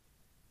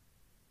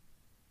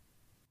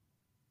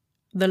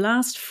The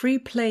last free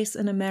place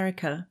in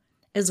America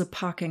is a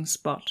parking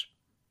spot.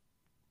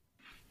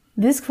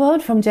 This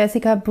quote from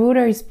Jessica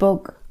Bruder's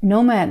book,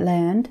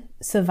 Nomadland,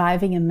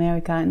 Surviving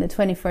America in the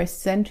 21st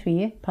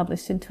Century,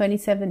 published in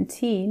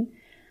 2017,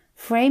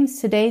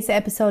 frames today's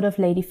episode of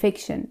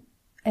LadyFiction,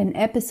 an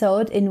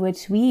episode in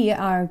which we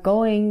are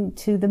going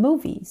to the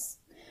movies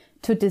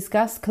to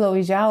discuss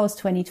Chloe Zhao's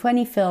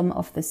 2020 film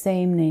of the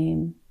same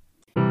name.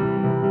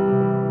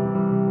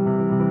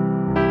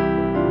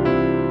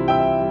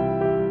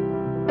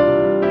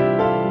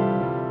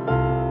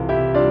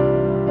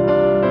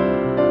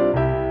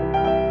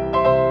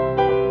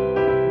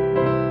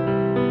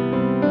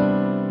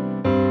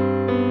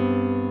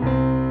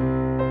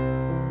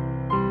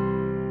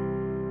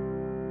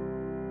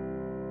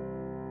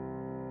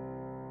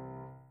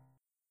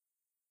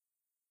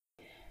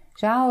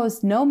 Zhao's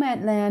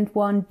Nomadland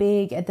won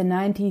big at the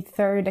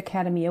 93rd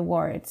Academy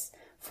Awards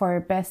for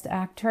Best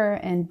Actor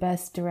and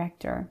Best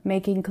Director,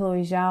 making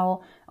Chloe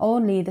Zhao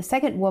only the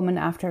second woman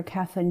after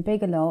Kathryn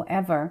Bigelow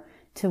ever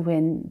to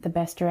win the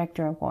Best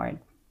Director award.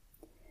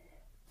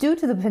 Due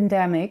to the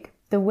pandemic,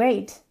 the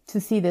wait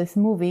to see this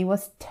movie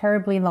was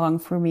terribly long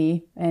for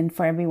me and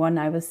for everyone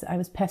I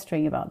was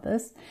pestering about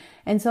this.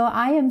 And so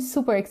I am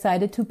super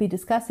excited to be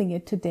discussing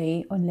it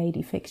today on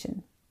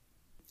LadyFiction.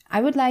 I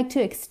would like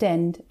to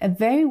extend a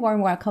very warm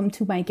welcome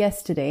to my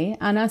guest today,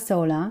 Anna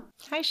Sola.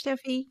 Hi,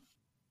 Steffi.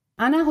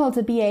 Anna holds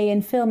a BA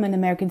in Film and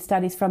American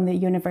Studies from the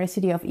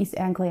University of East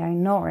Anglia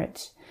in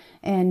Norwich.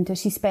 And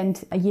she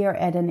spent a year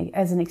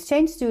as an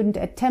exchange student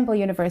at Temple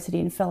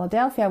University in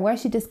Philadelphia, where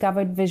she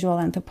discovered visual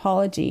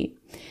anthropology.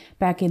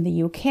 Back in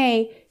the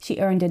UK, she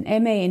earned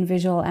an MA in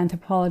visual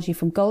anthropology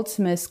from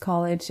Goldsmiths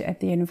College at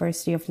the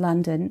University of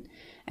London.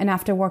 And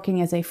after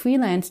working as a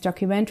freelance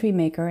documentary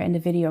maker and a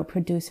video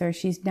producer,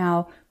 she's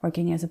now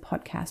working as a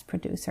podcast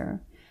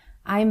producer.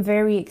 I'm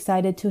very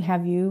excited to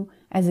have you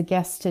as a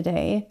guest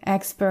today,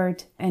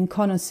 expert and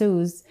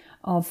connoisseurs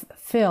of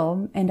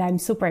film. And I'm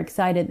super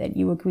excited that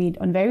you agreed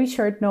on very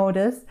short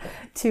notice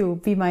to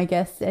be my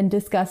guest and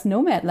discuss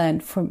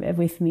Nomadland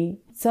with me.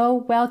 So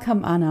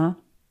welcome, Anna.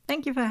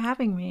 Thank you for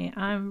having me.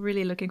 I'm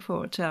really looking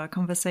forward to our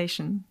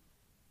conversation.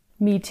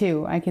 Me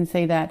too, I can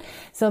say that.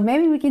 So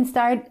maybe we can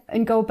start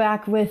and go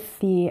back with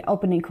the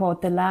opening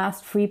quote, "The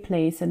last free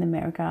place in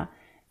America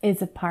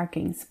is a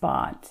parking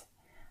spot."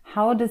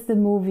 How does the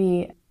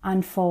movie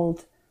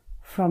unfold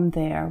from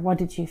there? What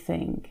did you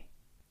think?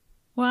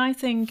 Well, I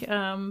think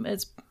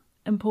it's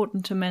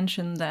important to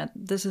mention that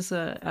this is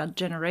a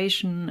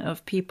generation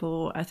of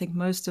people. I think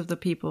most of the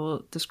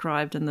people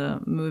described in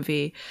the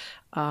movie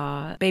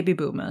are baby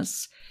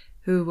boomers,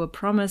 who were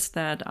promised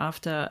that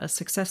after a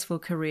successful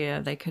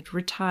career, they could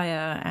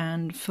retire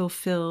and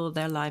fulfill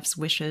their life's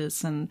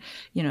wishes and,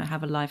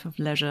 have a life of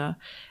leisure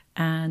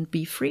and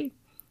be free.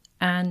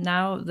 And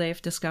now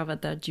they've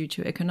discovered that due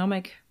to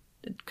economic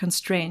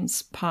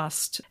constraints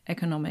past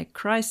economic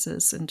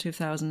crisis in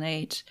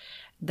 2008,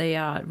 they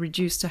are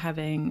reduced to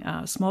having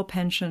small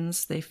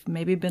pensions. They've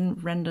maybe been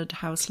rendered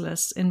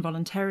houseless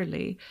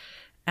involuntarily.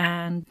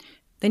 And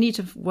they need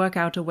to work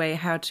out a way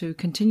how to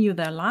continue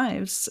their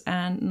lives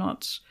and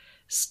not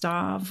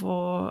starve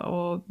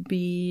or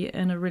be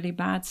in a really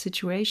bad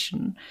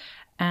situation.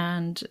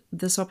 And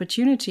this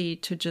opportunity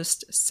to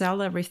just sell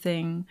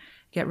everything,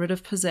 get rid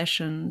of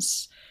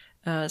possessions,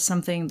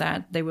 something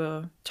that they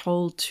were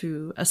told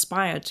to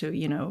aspire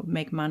to,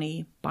 make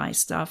money, buy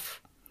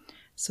stuff.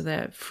 So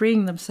they're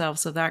freeing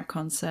themselves of that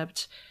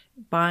concept,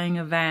 buying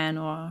a van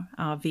or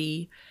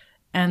RV,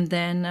 and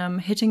then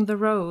hitting the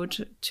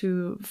road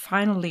to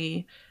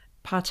finally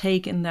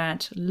partake in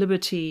that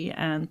liberty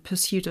and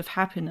pursuit of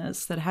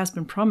happiness that has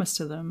been promised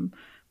to them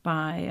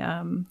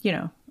by,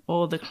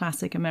 all the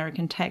classic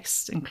American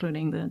texts,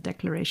 including the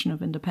Declaration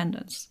of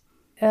Independence.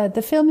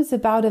 The film is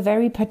about a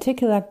very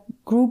particular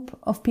group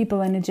of people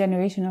and a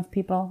generation of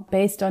people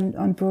based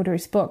on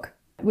Bruder's book,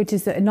 which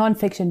is a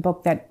nonfiction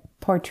book that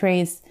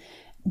portrays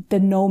the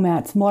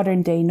nomads,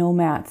 modern day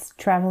nomads,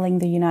 traveling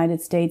the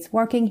United States,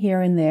 working here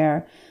and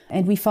there.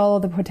 And we follow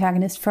the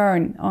protagonist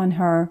Fern on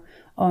her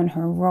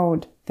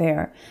road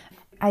there.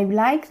 I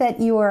like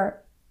that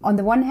on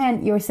the one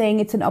hand, you're saying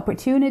it's an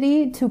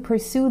opportunity to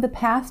pursue the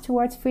path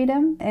towards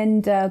freedom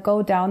and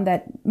go down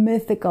that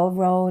mythical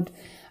road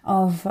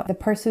of the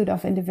pursuit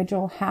of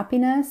individual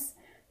happiness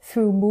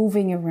through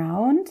moving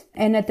around.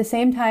 And at the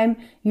same time,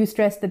 you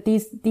stress that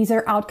these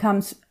are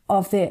outcomes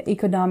of the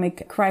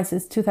economic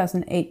crisis,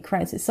 2008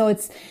 crisis. So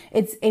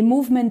it's a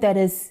movement that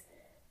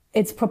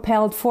it's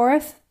propelled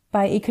forth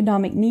by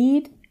economic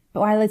need,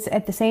 while it's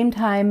at the same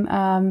time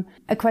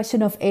a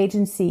question of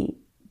agency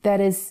that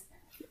is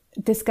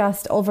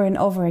discussed over and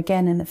over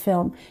again in the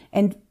film.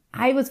 And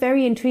I was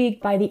very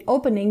intrigued by the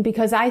opening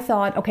because I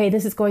thought, okay,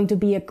 this is going to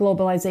be a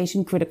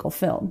globalization critical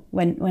film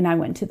when I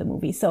went to the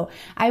movie. So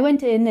I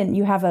went in and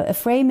you have a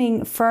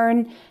framing.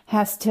 Fern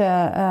has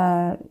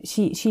to,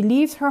 she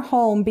leaves her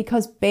home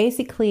because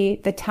basically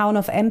the town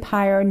of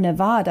Empire,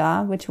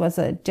 Nevada, which was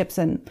a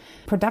gypsum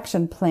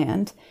production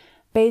plant,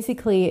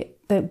 basically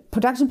the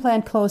production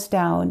plant closed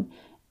down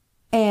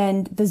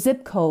and the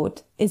zip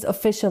code is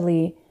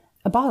officially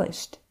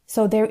abolished.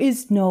 So there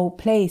is no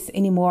place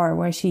anymore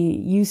where she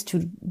used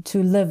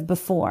to live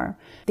before.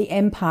 The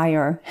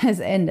empire has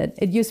ended.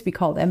 It used to be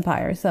called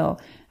Empire, so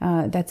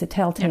that's a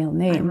telltale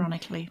name.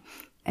 Ironically.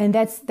 And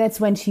that's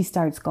when she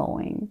starts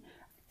going.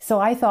 So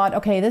I thought,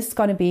 okay, this is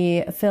going to be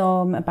a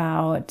film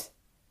about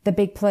the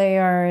big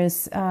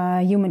players,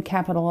 human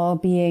capital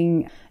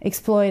being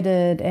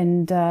exploited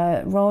and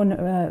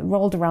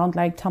rolled around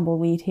like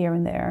tumbleweed here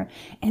and there.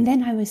 And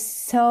then I was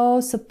so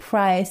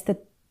surprised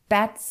that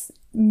that's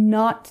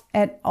not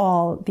at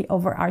all the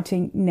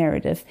overarching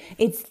narrative.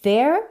 It's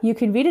there. You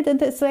can read it in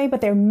this way,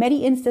 but there are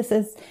many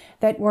instances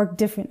that work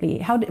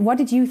differently. What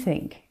did you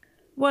think?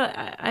 Well,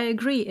 I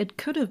agree. It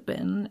could have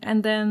been.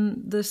 And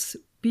then this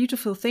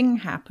beautiful thing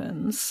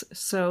happens.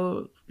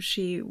 So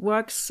she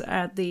works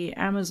at the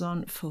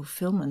Amazon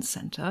Fulfillment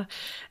Center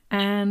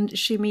and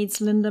she meets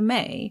Linda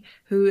May,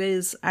 who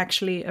is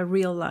actually a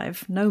real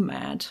life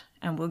nomad.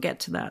 And we'll get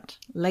to that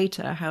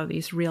later, how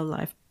these real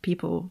life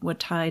people were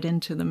tied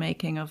into the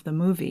making of the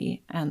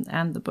movie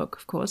and the book,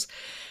 of course.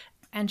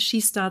 And she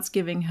starts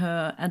giving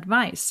her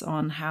advice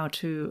on how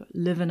to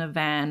live in a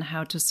van,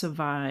 how to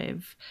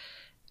survive,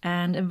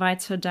 and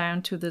invites her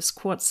down to this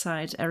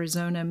Quartzsite,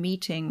 Arizona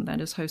meeting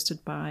that is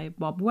hosted by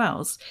Bob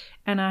Wells.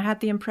 And I had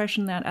the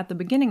impression that at the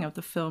beginning of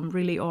the film,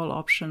 really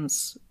all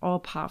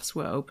paths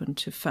were open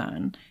to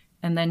Fern.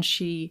 And then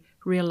she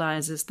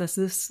realizes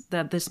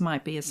that this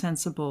might be a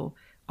sensible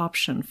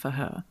option for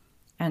her.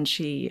 And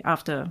she,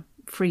 after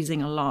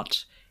freezing a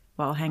lot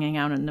while hanging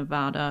out in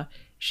Nevada,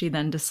 she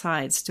then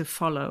decides to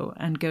follow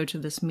and go to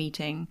this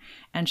meeting.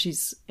 And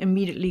she's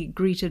immediately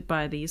greeted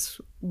by these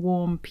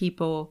warm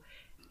people.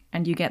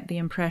 And you get the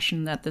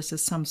impression that this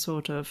is some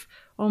sort of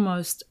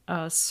almost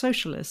a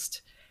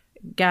socialist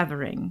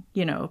gathering.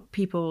 You know,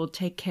 people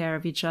take care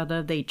of each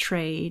other, they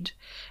trade.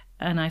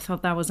 And I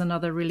thought that was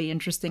another really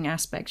interesting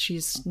aspect. She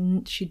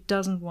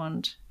doesn't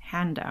want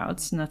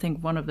handouts. And I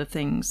think one of the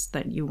things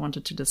that you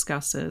wanted to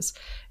discuss is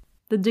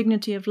the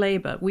dignity of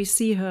labor. We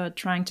see her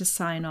trying to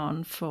sign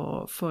on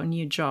for a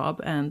new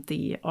job, and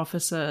the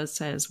officer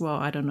says, well,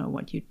 I don't know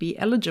what you'd be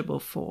eligible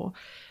for.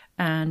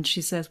 And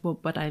she says, well,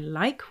 but I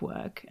like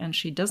work. And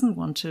she doesn't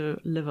want to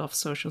live off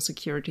Social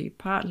Security,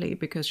 partly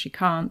because she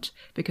can't,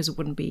 because it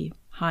wouldn't be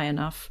high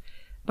enough,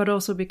 but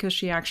also because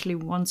she actually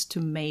wants to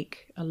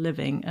make a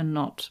living and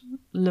not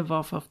live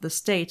off of the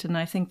state. And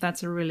I think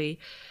that's a really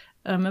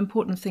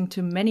important thing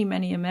to many,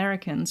 many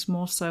Americans,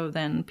 more so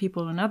than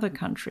people in other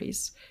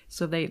countries.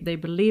 So they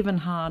believe in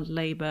hard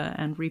labor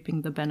and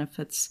reaping the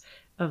benefits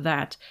of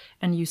that.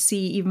 And you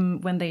see, even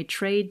when they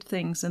trade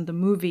things in the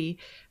movie,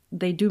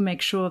 they do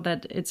make sure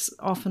that it's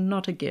often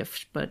not a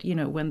gift. But, you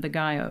know, when the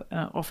guy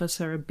offers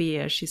her a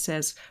beer, she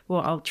says,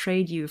 well, I'll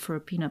trade you for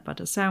a peanut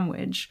butter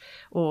sandwich.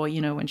 Or,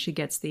 you know, when she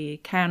gets the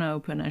can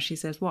opener, she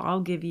says, well, I'll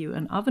give you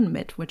an oven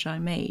mitt, which I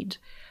made.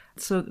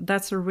 So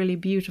that's a really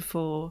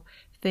beautiful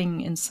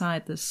thing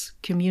inside this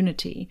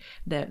community.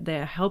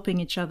 They're helping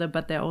each other,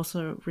 but they're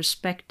also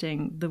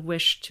respecting the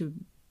wish to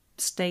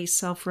stay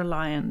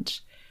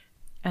self-reliant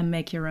and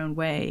make your own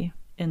way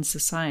in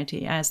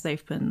society as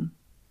they've been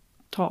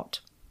taught.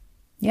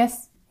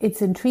 Yes,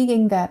 it's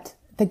intriguing that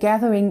the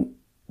gathering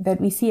that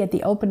we see at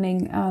the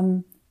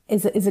opening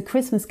is a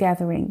Christmas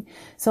gathering.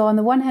 So on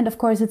the one hand, of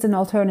course, it's an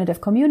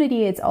alternative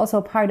community. It's also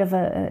part of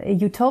a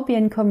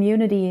utopian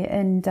community,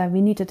 and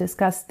we need to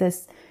discuss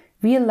this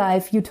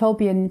real-life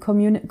utopian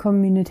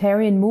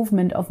communitarian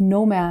movement of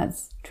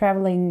nomads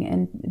traveling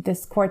in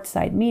this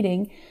Quartzsite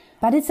meeting.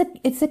 But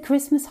it's a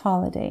Christmas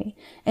holiday.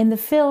 And the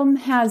film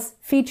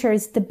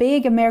features the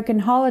big American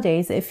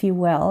holidays, if you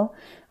will,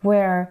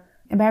 where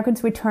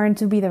Americans return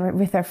to be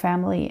with their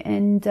family.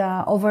 And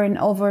over and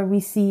over,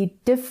 we see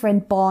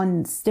different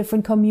bonds,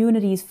 different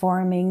communities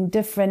forming,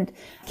 different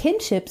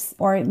kinships,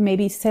 or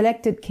maybe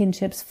selected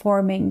kinships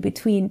forming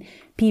between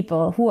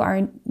people who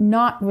are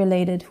not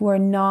related, who are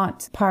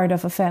not part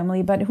of a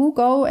family, but who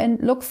go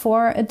and look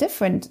for a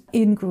different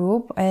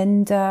in-group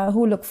and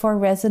who look for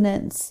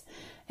resonance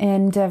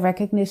and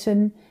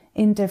recognition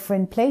in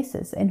different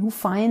places, and who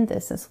find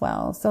this as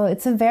well. So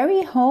it's a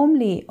very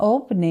homely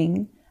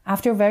opening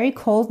after a very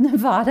cold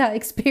Nevada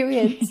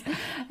experience,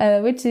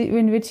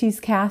 in which she's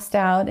cast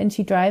out, and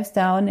she drives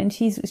down and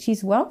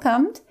she's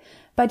welcomed,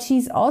 but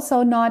she's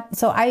also not.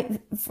 So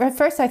at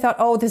first I thought,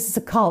 oh, this is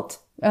a cult.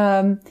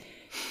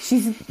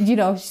 She's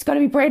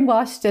going to be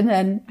brainwashed, and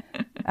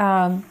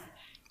then,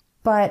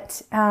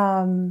 but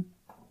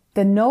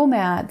the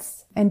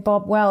nomads and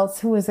Bob Wells,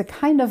 who is a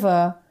kind of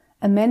a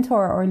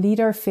mentor or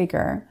leader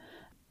figure,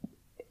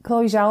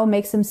 Chloe Zhao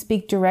makes them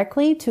speak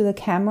directly to the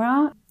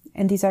camera.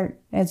 And these are,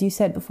 as you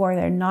said before,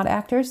 they're not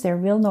actors. They're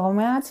real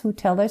nomads who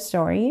tell their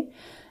story,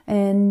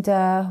 and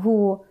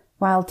who,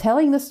 while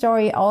telling the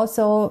story,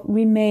 also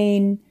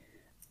remain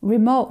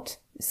remote.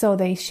 So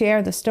they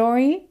share the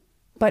story,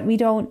 but we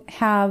don't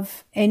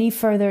have any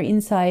further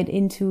insight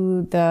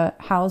into the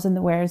hows and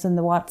the wheres and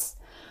the whats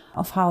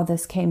of how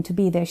this came to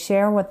be. They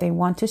share what they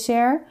want to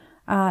share.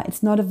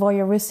 It's not a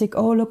voyeuristic,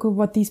 oh, look at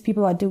what these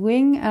people are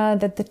doing,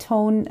 that the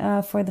tone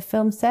for the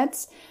film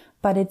sets,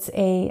 but it's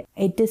a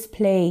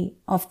display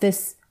of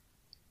this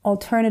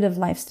alternative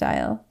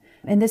lifestyle.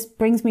 And this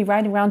brings me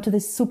right around to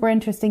this super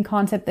interesting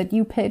concept that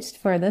you pitched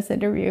for this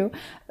interview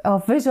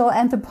of visual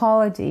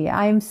anthropology.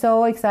 I'm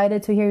so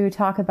excited to hear you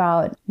talk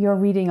about your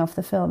reading of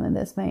the film in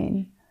this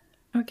vein.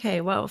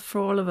 Okay, well,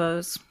 for all of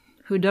us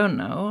who don't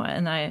know,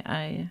 and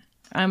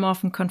I'm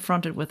often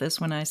confronted with this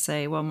when I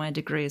say, well, my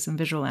degree is in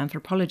visual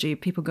anthropology.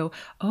 People go,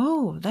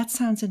 oh, that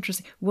sounds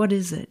interesting. What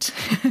is it?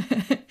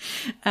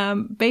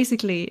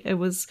 Basically, it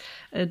was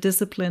a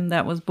discipline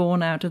that was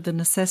born out of the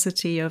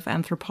necessity of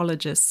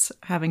anthropologists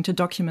having to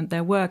document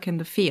their work in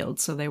the field.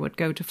 So they would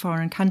go to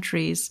foreign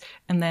countries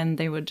and then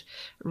they would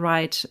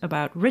write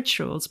about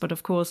rituals. But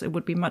of course, it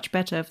would be much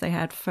better if they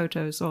had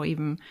photos or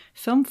even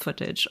film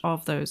footage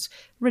of those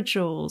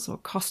rituals or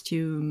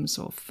costumes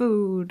or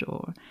food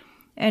or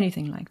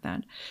anything like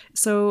that.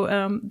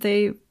 So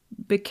they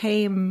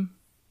became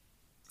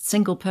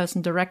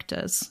single-person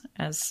directors,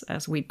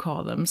 as we'd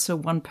call them. So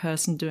one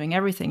person doing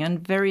everything.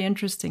 And very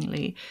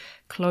interestingly,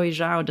 Chloe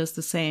Zhao does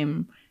the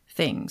same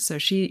thing. So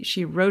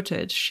she wrote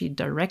it, she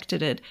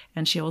directed it,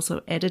 and she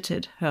also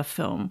edited her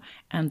film.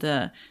 And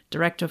the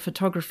director of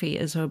photography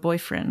is her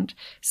boyfriend.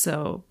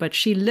 But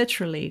she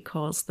literally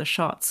calls the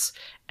shots.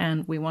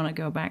 And we want to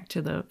go back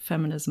to the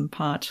feminism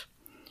part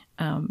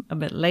a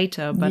bit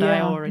later, but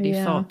I already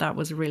thought that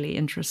was really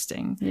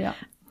interesting. Yeah.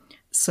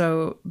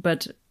 So,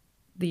 but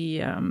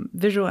the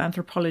visual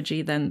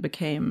anthropology then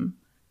became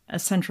a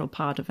central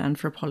part of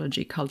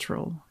anthropology,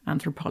 cultural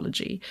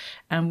anthropology.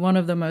 And one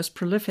of the most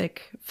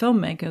prolific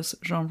filmmakers,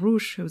 Jean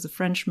Rouch, who was a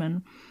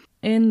Frenchman,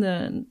 in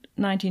the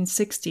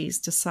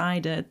 1960s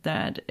decided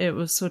that it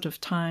was sort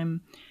of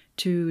time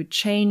to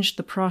change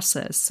the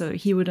process. So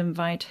he would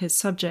invite his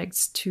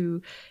subjects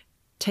to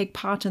take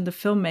part in the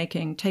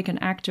filmmaking, take an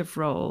active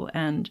role,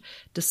 and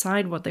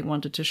decide what they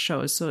wanted to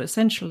show. So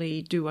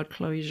essentially do what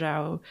Chloe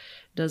Zhao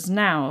does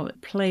now,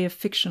 play a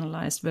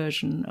fictionalized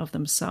version of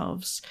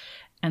themselves.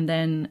 And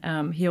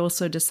then he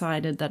also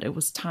decided that it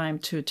was time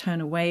to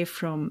turn away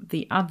from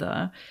the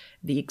other,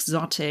 the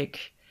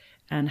exotic,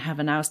 and have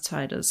an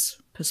outsider's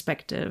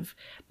perspective,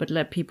 but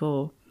let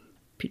people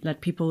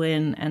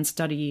in and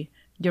study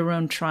your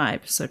own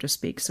tribe, so to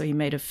speak. So he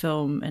made a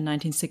film in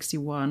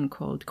 1961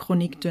 called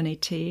Chronique d'un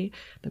été,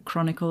 the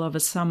Chronicle of a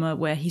Summer,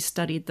 where he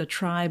studied the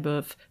tribe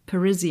of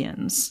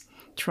Parisians.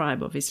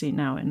 Tribe, obviously,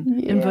 now in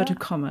inverted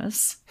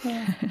commas.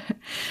 Yeah.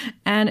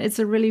 And it's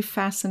a really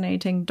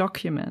fascinating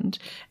document,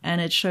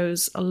 and it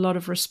shows a lot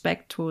of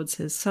respect towards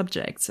his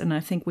subjects. And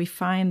I think we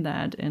find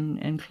that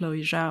in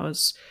Chloe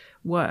Zhao's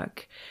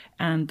work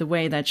and the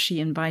way that she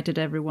invited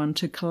everyone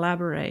to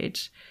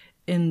collaborate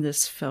in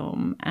this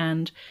film.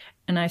 And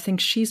I think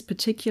she's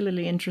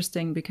particularly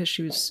interesting because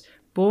she was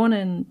born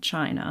in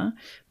China,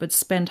 but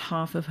spent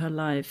half of her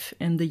life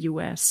in the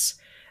US.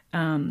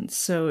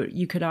 So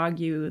you could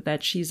argue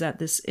that she's at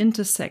this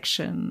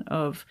intersection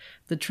of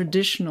the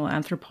traditional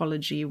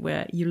anthropology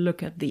where you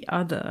look at the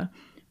other,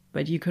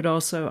 but you could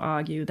also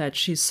argue that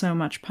she's so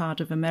much part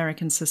of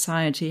American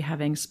society,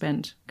 having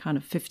spent kind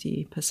of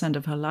 50%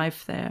 of her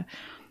life there,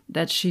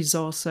 that she's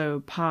also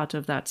part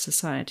of that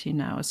society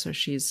now. So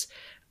she's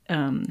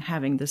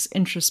having this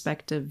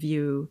introspective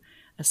view,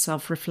 a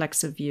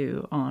self-reflexive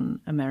view on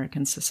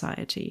American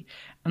society.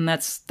 And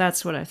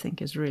that's what I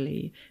think is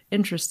really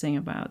interesting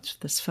about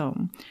this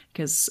film.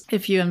 Because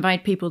if you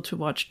invite people to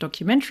watch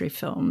documentary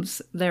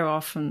films, they're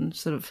often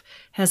sort of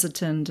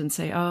hesitant and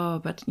say, oh,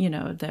 but,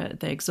 they're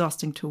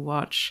exhausting to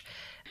watch.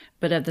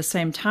 But at the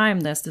same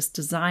time, there's this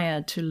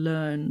desire to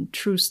learn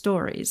true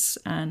stories.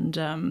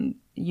 And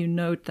you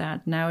note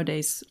that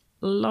nowadays,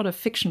 a lot of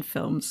fiction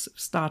films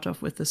start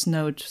off with this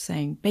note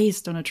saying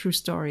based on a true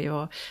story,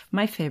 or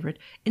my favorite,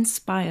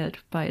 inspired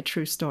by a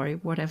true story,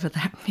 whatever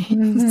that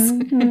means.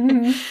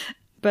 Mm-hmm.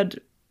 But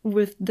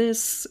with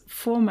this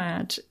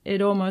format,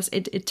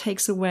 it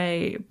takes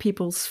away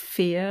people's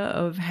fear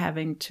of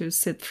having to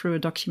sit through a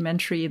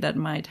documentary that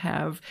might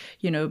have,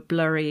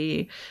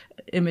 blurry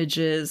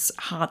images,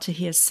 hard to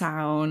hear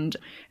sound,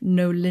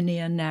 no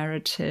linear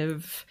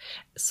narrative.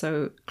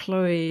 So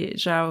Chloe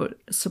Zhao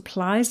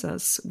supplies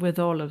us with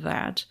all of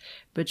that,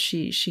 but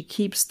she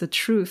keeps the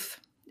truth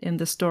in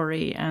the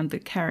story and the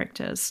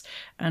characters.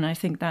 And I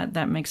think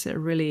that makes it a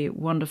really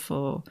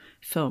wonderful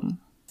film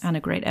and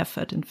a great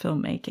effort in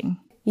filmmaking.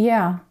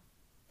 Yeah,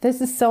 this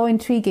is so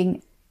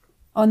intriguing.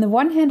 On the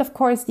one hand, of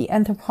course, the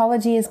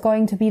anthropology is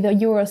going to be the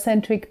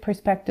Eurocentric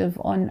perspective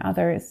on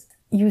others.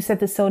 You said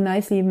this so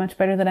nicely, much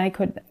better than I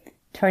could,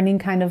 turning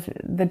kind of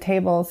the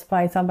tables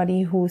by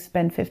somebody who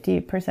spent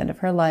 50% of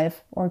her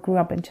life or grew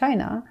up in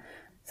China.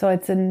 So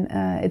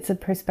it's a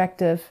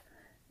perspective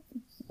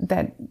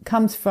that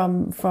comes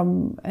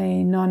from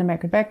a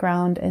non-American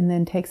background and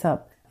then takes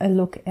up a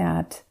look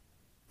at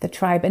the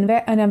tribe. And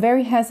I'm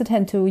very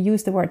hesitant to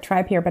use the word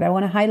tribe here, but I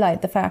want to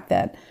highlight the fact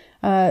that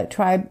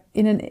tribe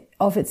in and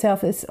of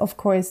itself is, of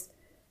course,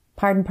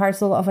 part and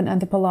parcel of an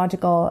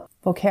anthropological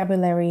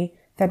vocabulary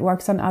that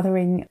works on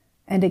othering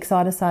and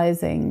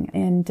exoticizing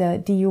and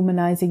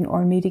dehumanizing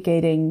or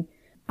mitigating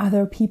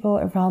other people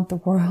around the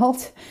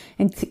world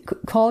and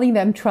calling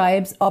them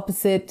tribes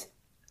opposite,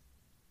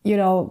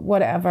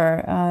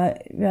 whatever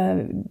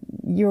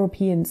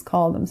Europeans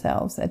call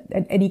themselves at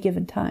any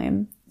given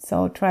time.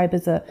 So tribe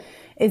is a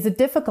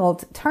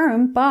difficult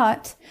term,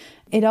 but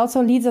it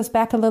also leads us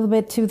back a little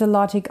bit to the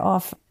logic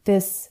of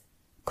this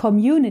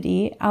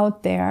community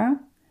out there,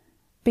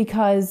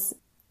 because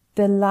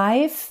the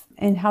life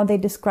and how they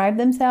describe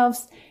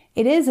themselves,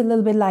 it is a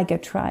little bit like a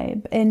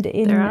tribe. And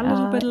they're a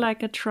little bit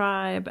like a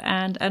tribe.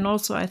 And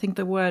also I think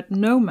the word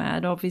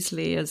nomad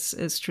obviously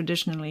is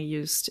traditionally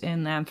used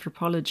in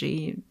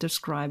anthropology,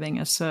 describing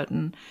a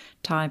certain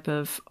type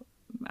of,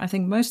 I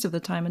think most of the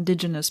time,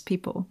 indigenous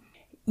people.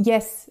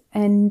 Yes,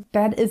 and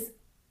that is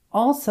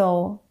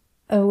also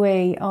a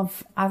way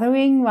of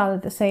othering while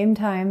at the same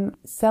time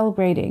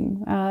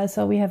celebrating.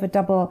 So we have a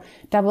double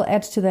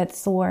edge to that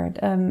sword.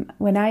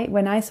 When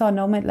I saw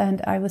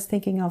Nomadland, I was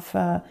thinking of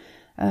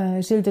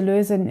Gilles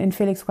Deleuze and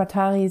Félix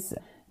Guattari's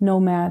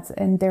Nomads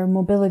and their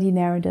mobility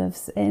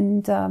narratives,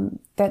 and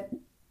that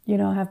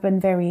have been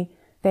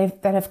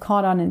that have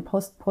caught on in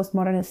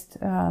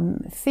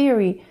postmodernist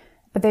theory,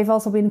 but they've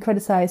also been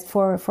criticized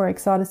for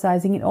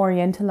exoticizing and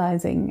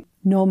orientalizing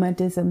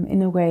nomadism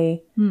in a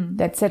way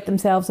that set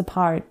themselves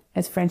apart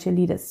as French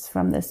elitists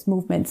from this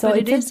movement. So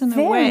it is in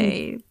a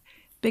way,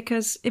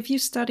 because if you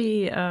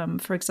study,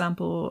 for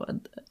example,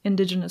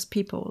 indigenous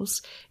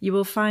peoples, you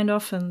will find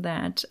often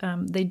that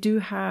they do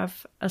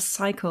have a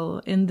cycle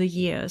in the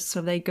year.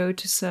 So they go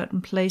to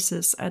certain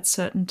places at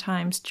certain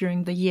times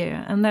during the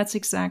year. And that's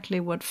exactly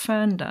what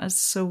Fern does.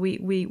 So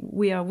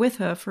we are with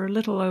her for a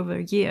little over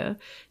a year.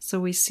 So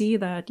we see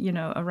that,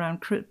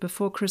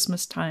 before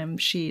Christmas time,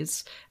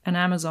 she's an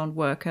Amazon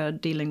worker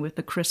dealing with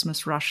the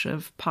Christmas rush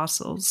of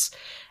parcels.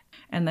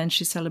 And then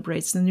she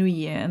celebrates the New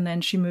Year, and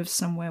then she moves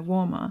somewhere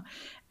warmer.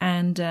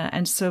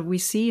 And so we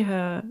see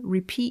her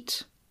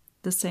repeat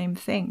the same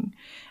thing.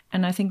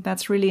 And I think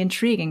that's really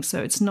intriguing.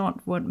 So it's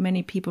not what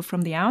many people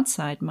from the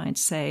outside might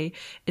say.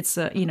 It's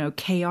a,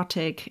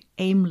 chaotic,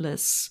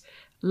 aimless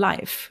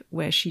life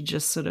where she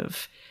just sort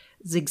of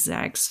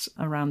zigzags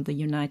around the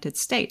United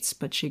States,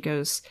 but she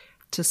goes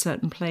to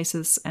certain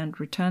places and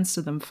returns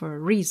to them for a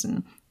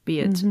reason. Be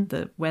it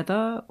the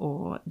weather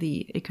or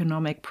the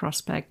economic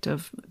prospect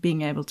of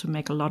being able to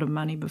make a lot of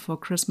money before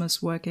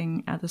Christmas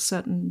working at a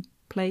certain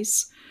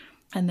place,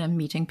 and then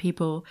meeting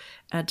people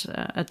at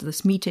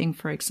this meeting,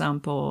 for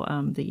example,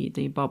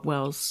 the Bob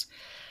Wells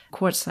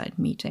Quartzsite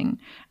meeting.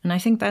 And I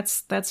think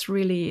that's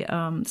really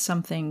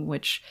something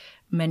which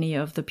many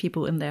of the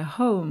people in their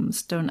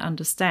homes don't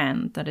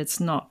understand, that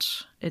it's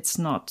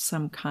not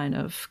some kind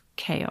of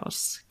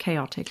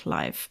chaotic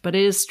life, but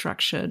it is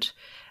structured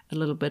a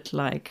little bit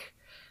like,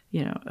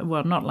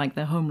 not like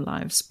their home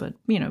lives, but,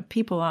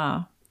 people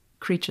are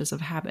creatures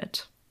of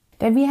habit.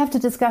 Then we have to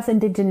discuss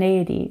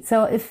indigeneity.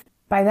 So if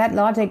by that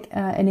logic,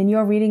 and in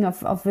your reading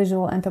of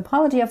visual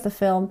anthropology of the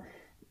film,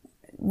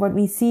 what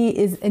we see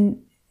is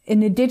in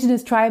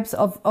indigenous tribes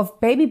of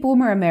baby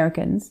boomer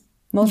Americans,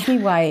 mostly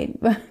white,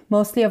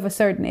 mostly of a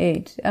certain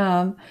age,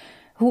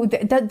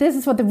 this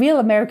is what the real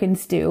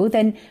Americans do,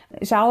 then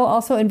Zhao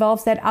also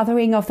involves that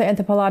othering of the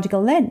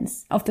anthropological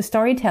lens of the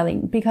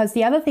storytelling. Because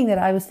the other thing that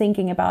I was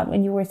thinking about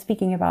when you were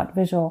speaking about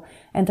visual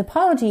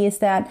anthropology is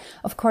that,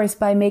 of course,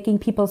 by making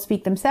people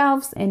speak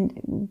themselves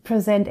and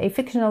present a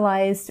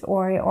fictionalized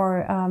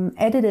or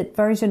edited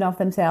version of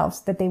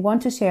themselves that they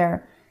want to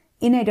share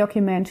in a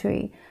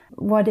documentary,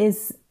 what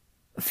is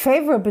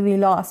favorably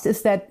lost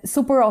is that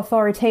super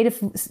authoritative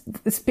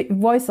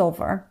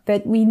voiceover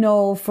that we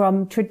know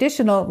from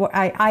traditional,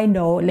 I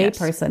know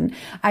layperson, yes.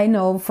 I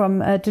know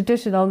from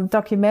traditional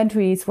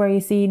documentaries where you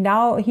see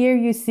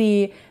you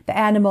see the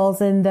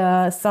animals in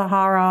the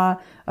Sahara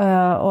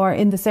or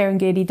in the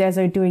Serengeti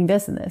desert doing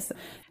this and this.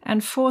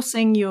 And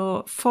forcing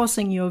your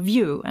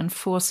view and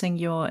forcing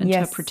your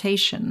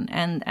interpretation,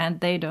 yes.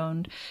 and they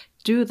don't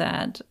do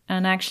that.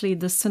 And actually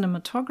the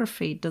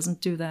cinematography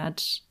doesn't do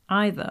that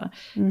either.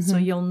 Mm-hmm. So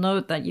you'll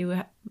note that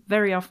you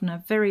very often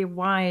have very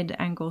wide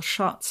angle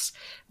shots,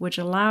 which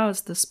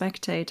allows the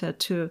spectator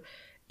to,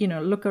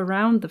 look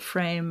around the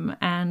frame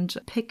and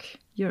pick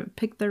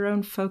their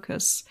own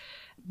focus.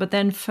 But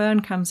then Fern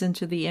comes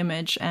into the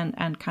image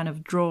and kind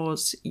of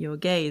draws your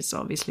gaze,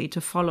 obviously,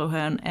 to follow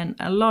her. And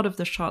a lot of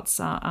the shots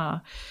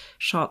are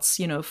shots,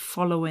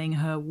 following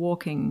her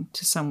walking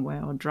to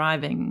somewhere or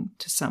driving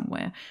to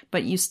somewhere.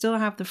 But you still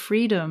have the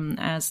freedom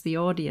as the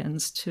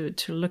audience to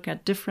look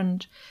at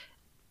different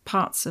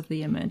parts of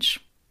the image.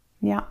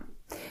 Yeah.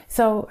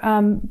 So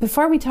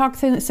before we talk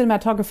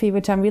cinematography,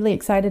 which I'm really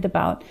excited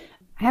about,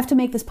 I have to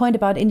make this point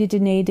about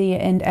indigeneity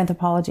and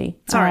anthropology.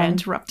 Sorry, I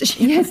interrupted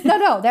you. Yes,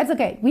 no, that's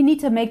okay. We need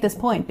to make this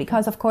point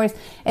because, of course,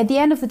 at the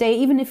end of the day,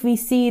 even if we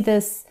see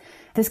this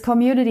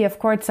community of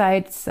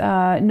quartzites,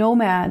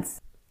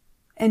 nomads,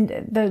 and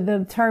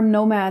the term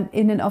nomad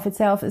in and of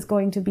itself is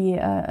going to be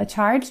a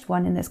charged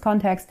one in this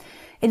context,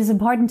 it is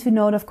important to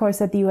note, of course,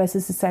 that the U.S.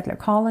 is a settler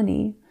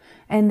colony.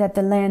 and that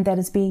the land that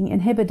is being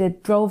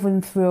inhibited,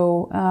 driven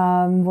through,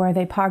 where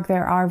they park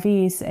their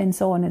RVs and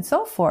so on and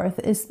so forth,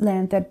 is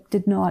land that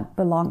did not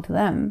belong to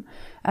them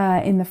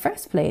in the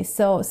first place.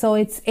 So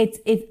it's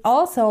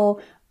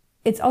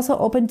also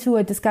open to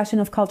a discussion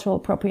of cultural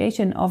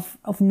appropriation, of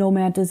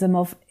nomadism,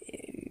 of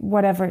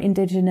whatever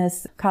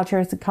indigenous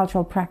cultures and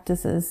cultural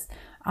practices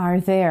are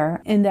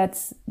there. And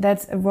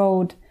that's a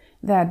road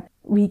that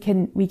we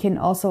can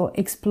also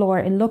explore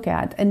and look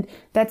at. And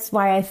that's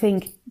why I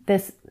think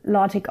this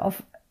logic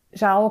of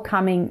Zhao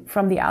coming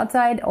from the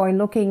outside, or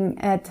looking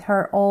at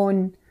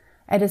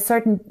at a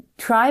certain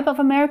tribe of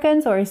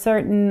Americans, or a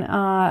certain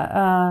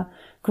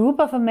group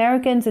of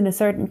Americans in a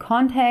certain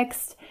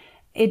context,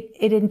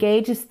 it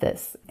engages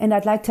this. And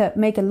I'd like to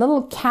make a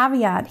little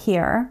caveat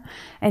here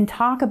and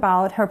talk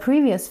about her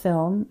previous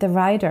film, The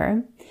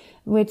Rider,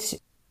 which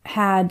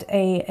had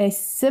a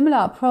similar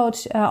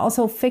approach,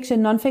 also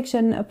fiction,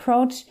 non-fiction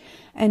approach,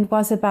 and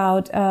was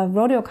about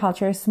rodeo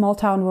cultures, small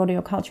town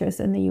rodeo cultures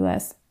in the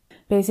U.S.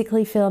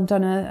 Basically filmed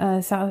on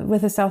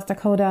with a South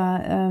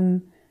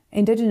Dakota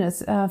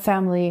indigenous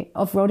family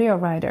of rodeo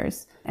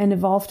riders, and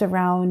evolved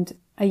around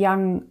a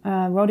young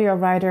rodeo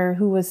rider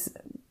who was,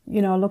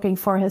 looking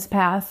for his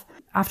path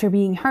after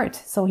being hurt.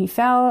 So he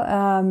fell,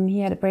 he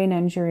had a brain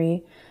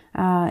injury.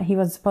 He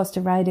wasn't supposed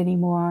to ride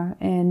anymore,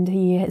 and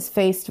he is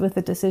faced with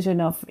the decision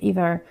of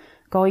either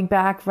going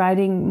back,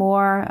 riding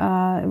more,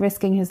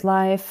 risking his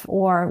life,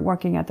 or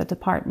working at the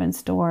department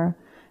store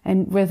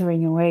and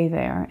withering away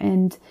there.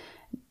 And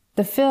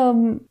the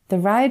film, The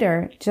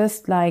Rider,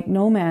 just like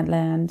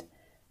Nomadland,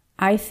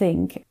 I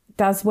think,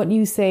 does what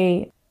you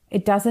say.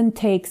 It doesn't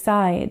take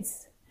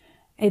sides.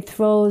 It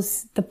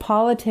throws the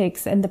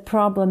politics and the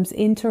problems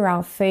into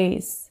our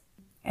face,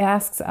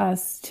 asks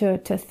us to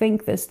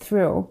think this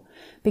through.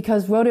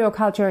 Because rodeo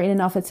culture in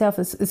and of itself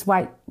is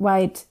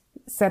white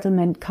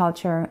settlement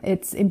culture.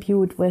 It's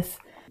imbued with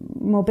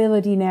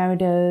mobility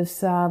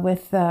narratives,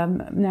 with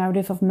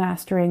narrative of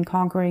mastering,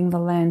 conquering the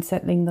land,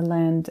 settling the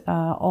land,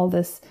 all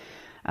this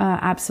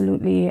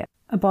absolutely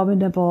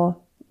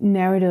abominable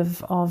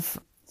narrative of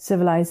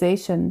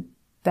civilization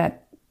that,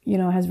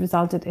 has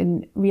resulted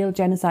in real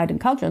genocide and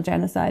cultural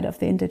genocide of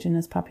the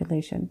indigenous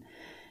population.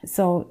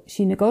 So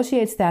she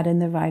negotiates that in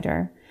The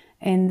Rider.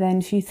 And then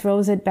she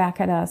throws it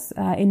back at us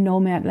in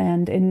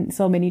Nomadland in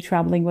so many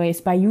troubling ways,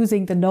 by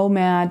using the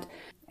nomad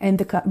and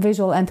the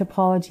visual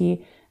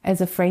anthropology as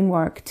a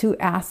framework to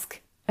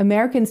ask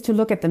Americans to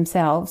look at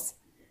themselves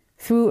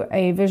through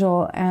a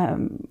visual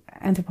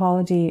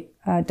anthropology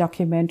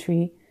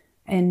documentary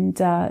and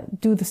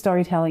do the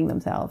storytelling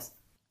themselves.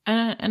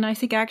 And I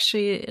think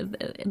actually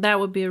that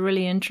would be a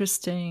really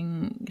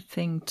interesting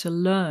thing to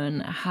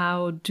learn.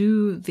 How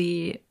do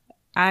the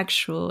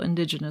actual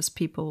indigenous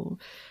people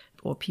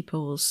or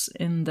peoples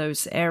in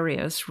those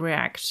areas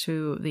react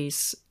to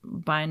these,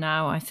 by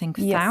now, I think,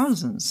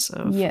 thousands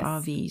of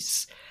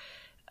RVs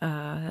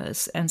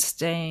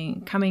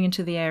and coming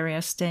into the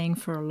area, staying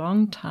for a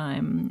long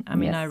time. I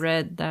mean, I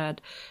read that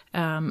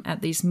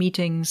at these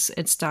meetings,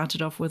 it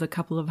started off with a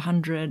couple of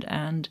hundred,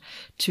 and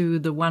to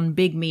the one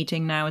big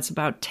meeting now, it's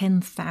about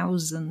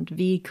 10,000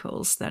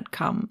 vehicles that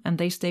come, and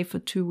they stay for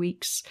 2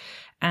 weeks.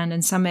 And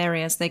in some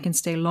areas, they can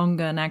stay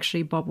longer. And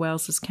actually, Bob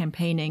Wells is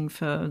campaigning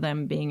for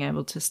them being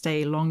able to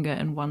stay longer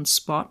in one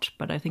spot.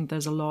 But I think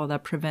there's a law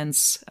that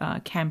prevents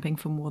camping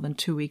for more than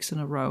 2 weeks in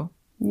a row.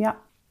 Yeah.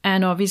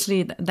 And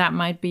obviously, that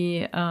might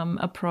be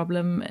a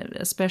problem,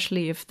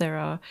 especially if there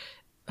are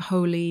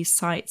holy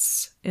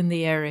sites in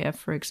the area,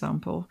 for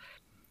example.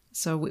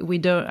 So we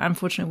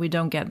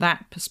don't get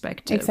that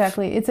perspective.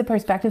 Exactly. It's a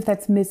perspective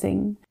that's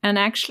missing. And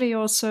actually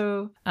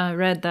also I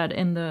read that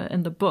in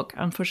the book.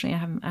 Unfortunately,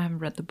 I haven't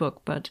read the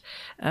book, but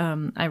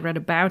I read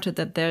about it,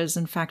 that there's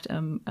in fact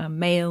a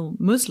male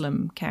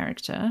Muslim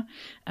character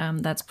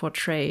that's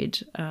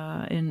portrayed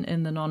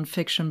in the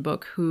non-fiction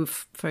book, who,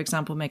 for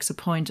example, makes a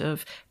point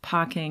of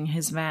parking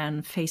his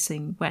van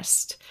facing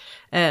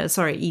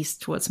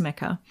east towards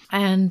Mecca.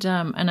 And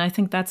I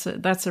think that's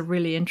a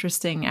really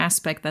interesting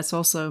aspect that's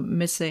also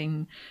missing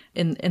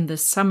in the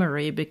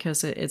summary,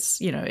 because it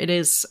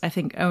is, I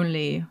think,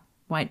 only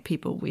white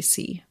people we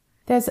see.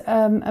 There's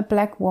a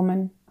black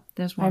woman.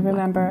 I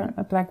remember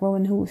a black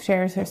woman who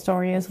shares her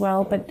story as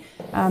well. But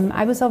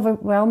I was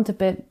overwhelmed a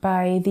bit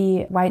by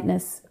the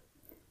whiteness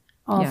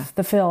of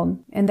the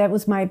film. And that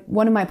was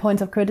one of my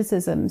points of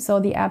criticism. So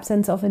the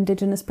absence of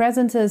indigenous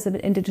presences, of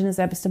indigenous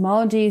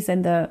epistemologies,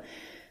 and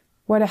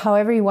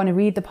however you want to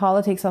read the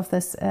politics of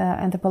this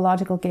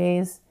anthropological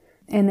gaze,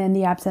 and then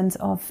the absence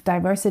of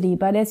diversity.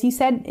 But as you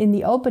said in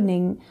the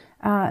opening,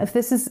 if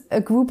this is a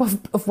group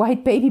of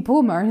white baby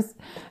boomers,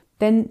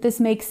 then this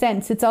makes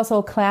sense. It's also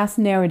a class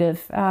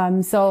narrative.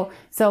 So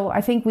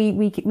I think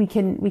we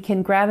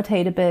can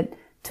gravitate a bit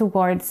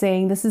towards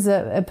saying this is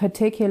a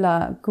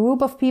particular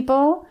group of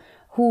people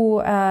who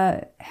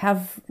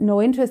have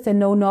no interest and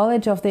no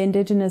knowledge of the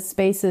indigenous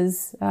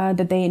spaces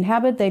that they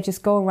inhabit. They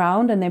just go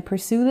around and they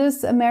pursue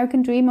this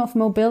American dream of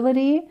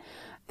mobility.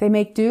 They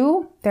make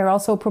do. They're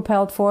also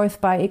propelled forth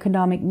by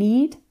economic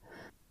need.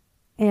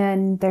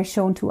 And they're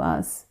shown to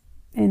us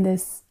in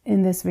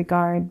this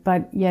regard.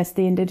 But yes,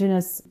 the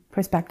indigenous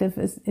perspective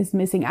is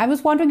missing. I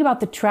was wondering about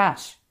the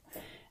trash.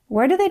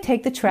 Where do they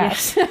take the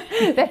trash?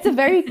 Yes. That's a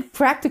very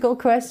practical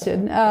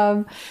question.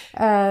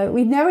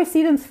 We never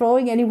see them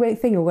throwing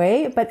anything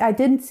away, but I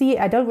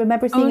don't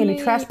remember seeing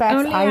any trash bags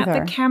only either. Only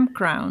at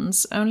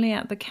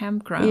the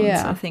campgrounds,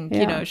 yeah, I think.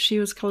 Yeah. You know, she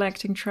was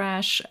collecting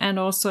trash. And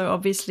also,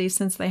 obviously,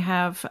 since they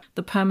have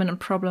the permanent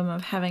problem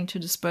of having to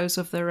dispose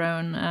of their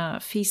own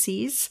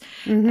feces,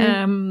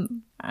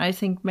 I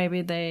think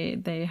maybe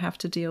they have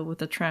to deal with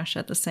the trash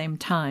at the same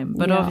time.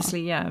 But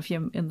obviously, yeah, if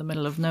you're in the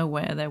middle of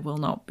nowhere, there will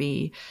not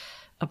be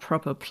a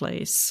proper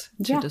place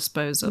to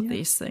dispose of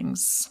these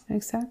things.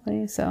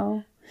 Exactly.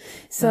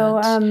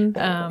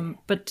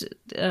 But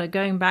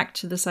going back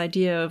to this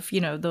idea of,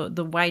 you know,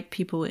 the white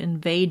people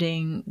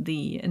invading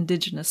the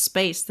indigenous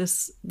space,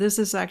 this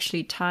is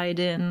actually tied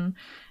in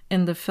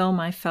the film,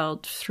 I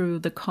felt, through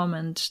the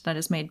comment that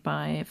is made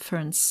by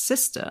Fern's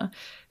sister,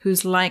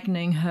 who's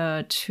likening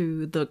her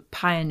to the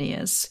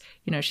pioneers.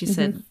 You know, she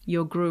said,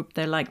 your group,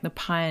 they're like the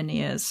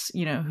pioneers,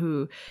 you know,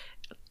 who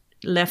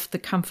left the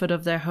comfort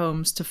of their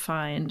homes to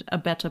find a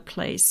better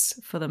place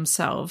for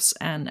themselves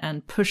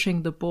and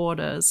pushing the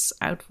borders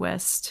out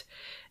west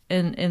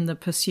in the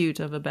pursuit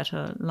of a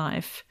better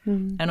life.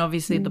 And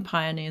obviously the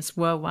pioneers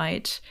were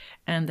white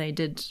and they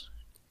did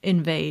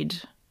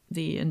invade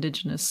the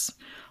indigenous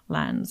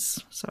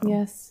lands. So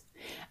yes,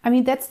 I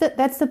mean that's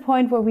the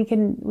point where we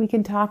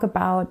can talk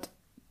about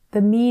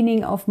the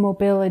meaning of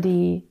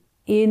mobility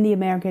in the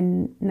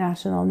American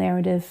national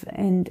narrative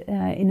and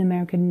in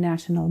American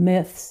national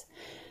myths.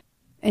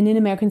 And in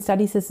American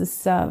studies, this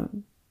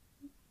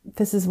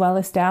is well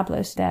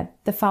established that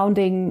the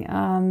founding,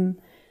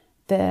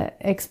 the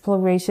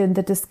exploration,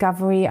 the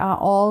discovery are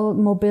all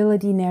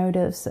mobility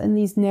narratives. And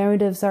these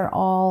narratives are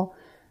all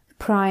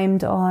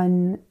primed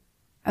on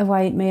a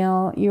white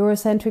male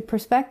Eurocentric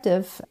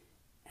perspective.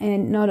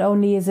 And not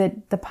only is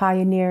it the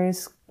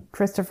pioneers,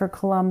 Christopher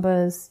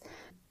Columbus,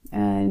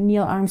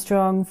 Neil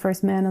Armstrong,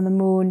 first man on the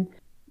moon,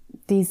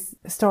 these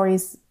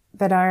stories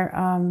that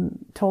are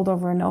told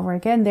over and over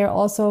again, they're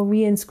also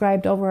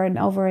reinscribed over and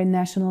over in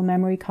national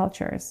memory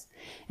cultures,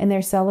 and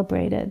they're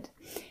celebrated.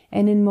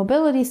 And in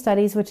mobility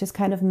studies, which is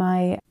kind of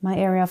my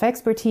area of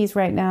expertise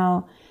right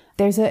now,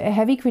 there's a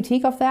heavy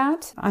critique of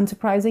that,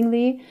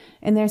 unsurprisingly.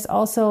 And there's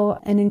also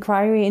an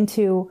inquiry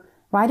into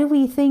why do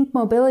we think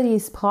mobility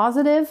is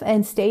positive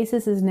and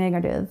stasis is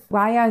negative?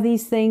 Why are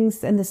these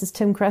things, and this is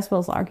Tim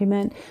Creswell's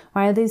argument,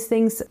 why are these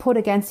things put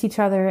against each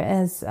other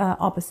as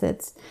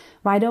opposites?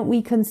 Why don't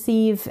we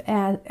conceive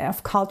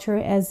of culture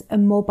as a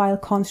mobile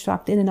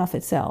construct in and of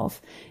itself?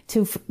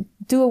 To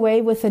do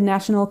away with the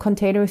national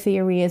container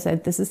theory as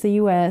that this is the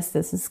US,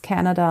 this is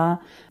Canada,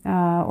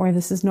 or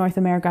this is North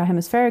America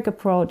hemispheric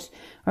approach,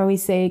 where we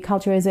say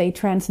culture is a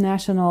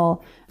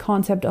transnational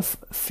concept of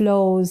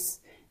flows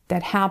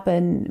that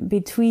happen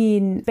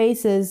between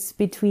spaces,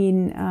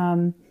 between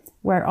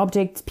where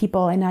objects,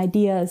 people, and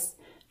ideas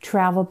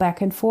travel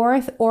back and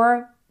forth,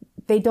 or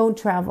they don't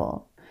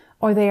travel,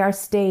 or they are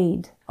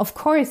stayed. Of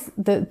course,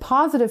 the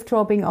positive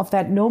troping of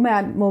that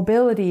nomad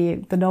mobility,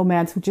 the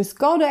nomads who just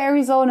go to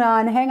Arizona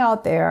and hang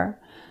out there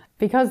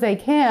because they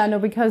can or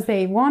because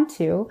they want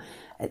to,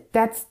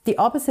 that's the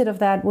opposite of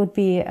that would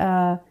be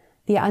the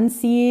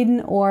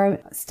unseen or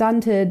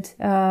stunted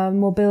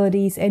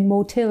mobilities and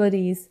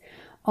motilities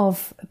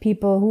of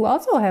people who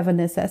also have a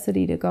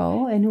necessity to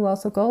go and who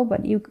also go,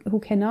 but who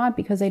cannot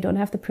because they don't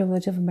have the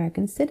privilege of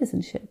American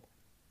citizenship.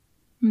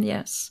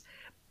 Yes,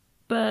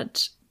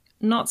 but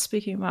not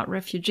speaking about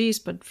refugees,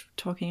 but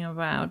talking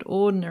about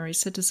ordinary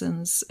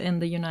citizens in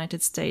the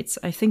United States,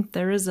 I think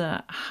there is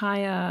a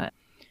higher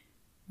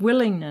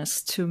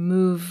willingness to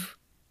move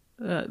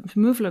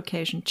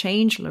location,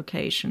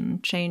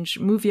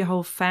 move your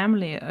whole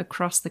family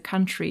across the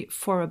country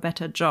for a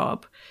better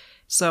job.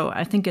 So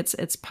I think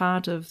it's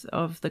part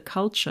of the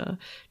culture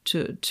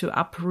to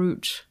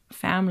uproot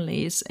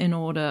families in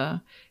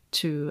order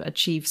to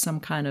achieve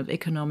some kind of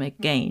economic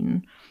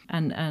gain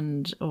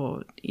and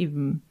or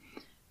even,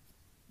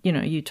 you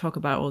know, you talk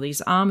about all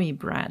these army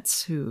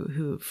brats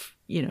who've,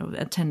 you know,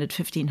 attended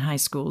 15 high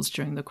schools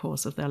during the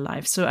course of their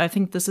life. So I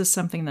think this is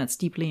something that's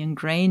deeply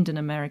ingrained in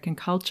American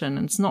culture, and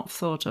it's not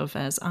thought of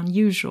as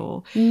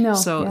unusual. No.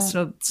 So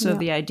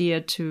the idea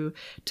to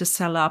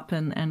sell up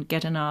and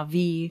get an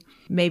RV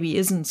maybe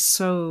isn't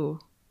so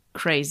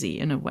crazy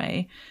in a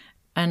way.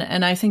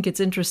 And I think it's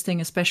interesting,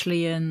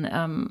 especially in,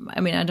 I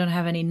mean, I don't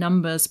have any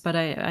numbers, but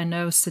I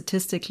know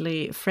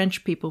statistically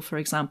French people, for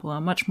example, are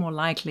much more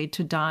likely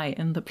to die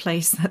in the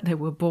place that they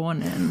were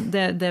born in.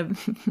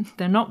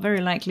 They're not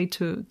very likely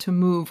to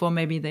move, or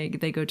maybe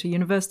they go to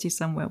university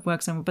somewhere,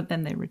 work somewhere, but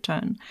then they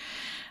return.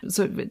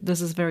 So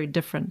this is very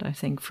different, I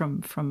think,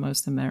 from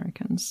most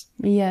Americans.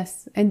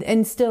 Yes.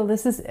 And still,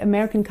 this is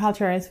American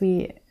culture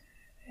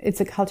it's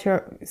a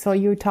culture. So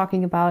you're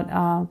talking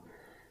about,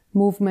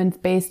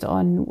 movement based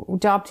on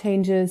job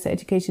changes,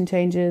 education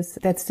changes.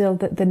 That's still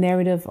the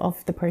narrative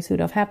of the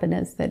pursuit of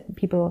happiness, that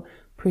people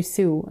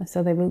pursue.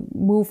 So they will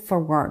move for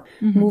work,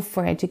 move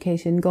for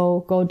education,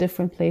 go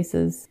different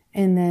places,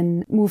 and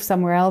then move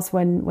somewhere else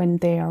when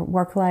their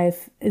work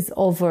life is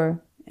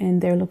over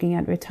and they're looking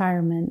at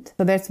retirement.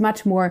 So there's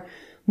much more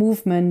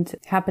movement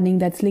happening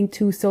that's linked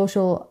to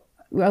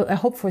a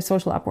hope for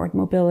social upward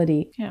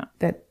mobility. Yeah.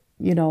 That,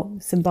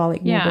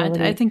 symbolic mobility.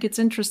 Yeah, I think it's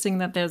interesting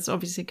that there's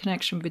obviously a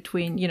connection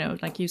between,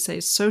 like you say,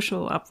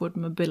 social upward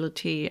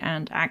mobility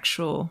and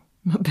actual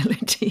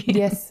mobility.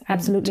 Yes,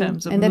 absolutely. In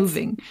terms of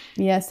moving.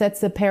 Yes,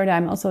 that's the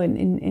paradigm also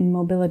in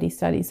mobility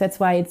studies. That's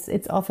why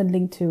it's often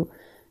linked to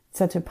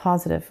such a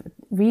positive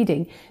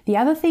reading. The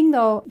other thing,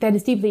 though, that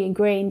is deeply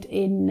ingrained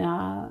in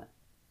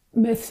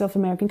myths of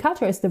American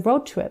culture is the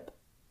road trip.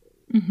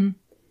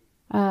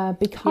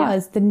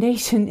 Because the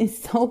nation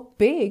is so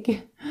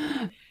big.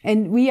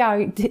 And we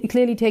are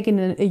clearly taking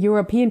a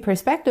European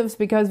perspectives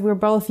because we're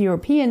both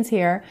Europeans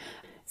here.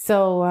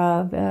 So,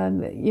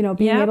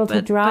 being able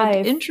to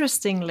drive. But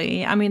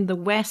interestingly, the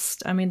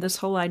West, this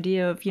whole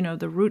idea of,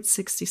 the Route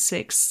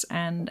 66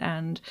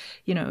 and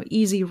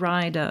Easy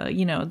Rider,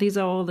 these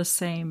are all the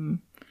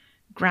same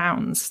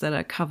grounds that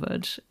are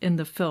covered in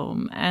the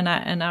film. And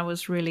I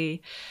was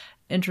really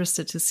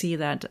interested to see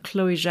that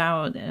Chloe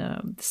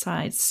Zhao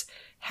cites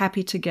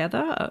Happy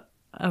Together,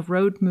 a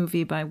road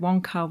movie by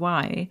Wong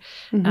Kar-wai,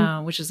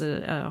 which is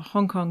a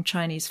Hong Kong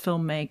Chinese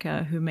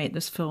filmmaker who made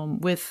this film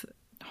with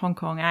Hong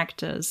Kong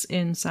actors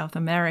in South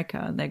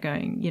America. They're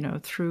going,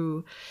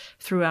 through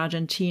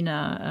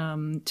Argentina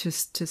to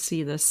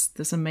see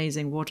this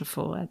amazing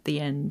waterfall at the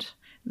end,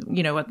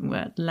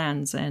 at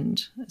Land's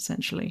End,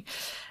 essentially.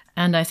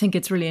 And I think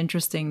it's really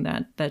interesting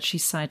that she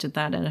cited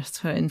that as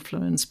her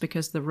influence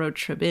because the road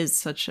trip is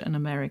such an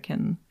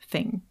American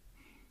thing.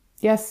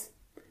 Yes.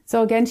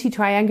 So again, she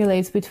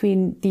triangulates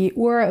between the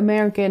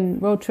American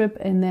road trip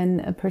and then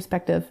a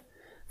perspective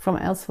from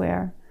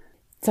elsewhere.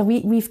 So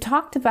we've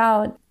talked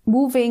about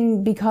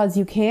moving because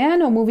you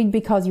can or moving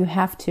because you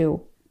have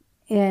to,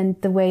 and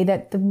the way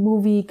that the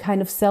movie kind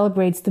of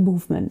celebrates the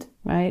movement,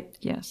 right?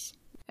 Yes.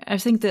 I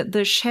think that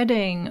the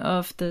shedding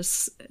of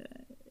this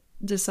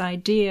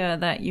idea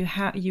that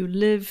you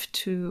live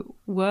to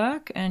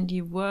work and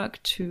you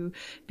work to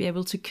be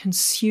able to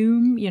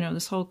consume,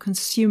 this whole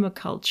consumer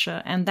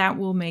culture, and that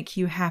will make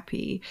you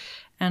happy.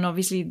 And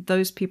obviously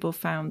those people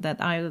found that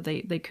either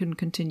they couldn't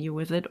continue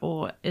with it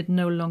or it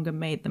no longer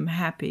made them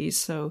happy.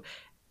 So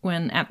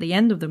when at the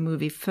end of the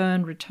movie,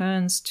 Fern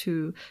returns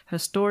to her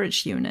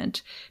storage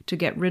unit to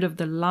get rid of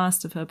the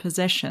last of her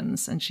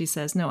possessions, and she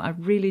says, no, I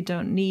really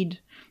don't need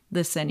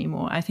this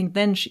anymore. I think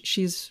then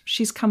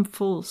she's come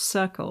full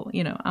circle,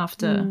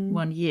 after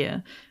 1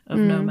 year of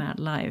nomad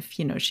life.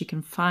 She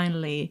can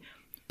finally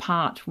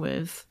part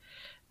with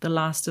the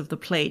last of the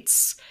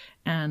plates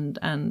and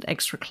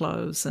extra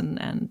clothes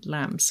and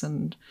lamps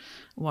and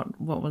what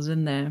was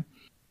in there,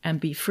 and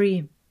be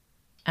free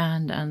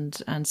and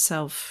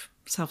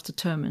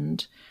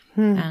self-determined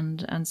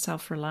and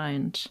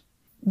self-reliant.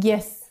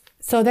 Yes.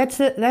 So that's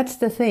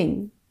the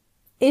thing.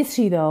 Is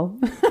she though?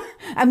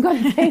 I'm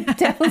going to play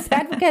devil's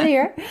advocate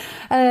here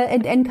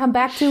and come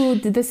back to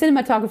the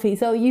cinematography.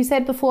 So you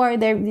said before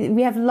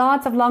we have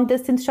lots of long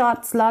distance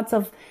shots, lots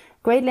of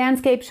great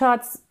landscape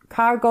shots,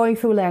 car going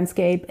through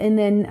landscape. And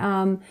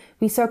then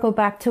we circle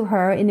back to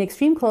her in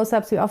extreme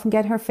close-ups. We often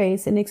get her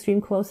face in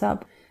extreme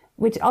close-up,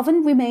 which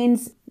often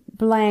remains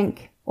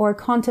blank or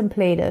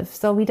contemplative.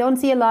 So we don't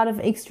see a lot of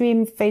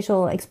extreme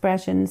facial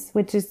expressions,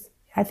 which is,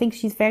 I think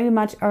she's very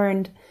much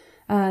earned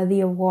the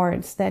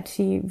awards that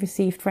she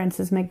received,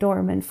 Frances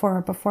McDormand, for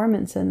her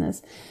performance in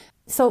this.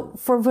 So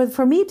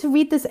for me to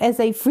read this as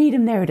a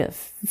freedom narrative,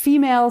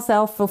 female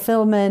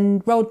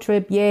self-fulfillment, road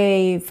trip,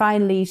 yay,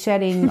 finally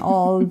shedding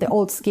all the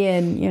old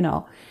skin,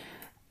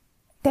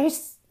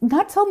 there's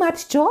not so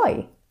much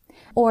joy.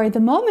 Or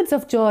the moments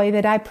of joy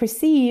that I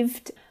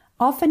perceived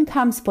often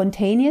come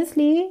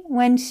spontaneously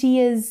when she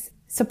is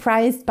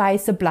surprised by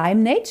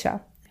sublime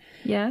nature.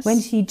 Yes. When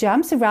she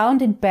jumps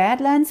around in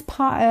Badlands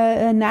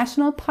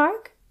National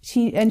Park,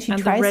 she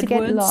tries to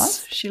get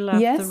lost. She loved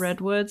the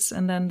redwoods,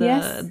 and then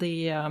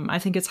the I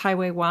think it's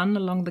Highway 1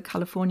 along the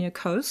California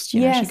coast.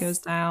 She goes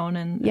down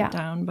and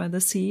down by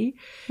the sea.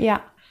 Yeah,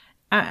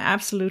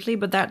 absolutely.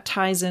 But that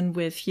ties in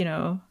with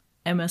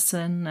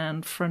Emerson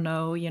and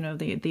Fresno.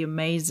 The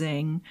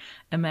amazing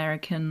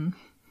American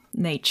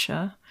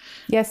nature.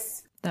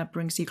 Yes, that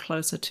brings you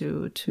closer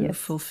to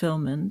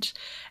fulfillment.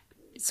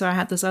 So I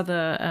had this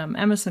other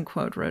Emerson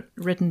quote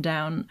written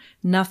down: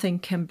 "Nothing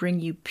can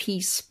bring you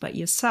peace but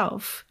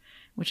yourself,"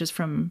 which is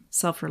from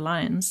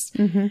Self-Reliance.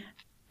 Mm-hmm.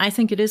 I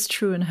think it is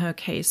true in her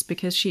case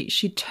because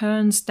she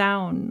turns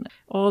down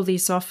all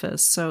these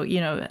offers. So,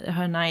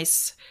 her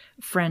nice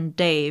friend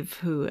Dave,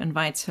 who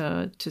invites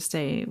her to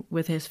stay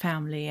with his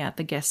family at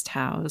the guest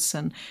house,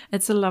 and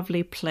it's a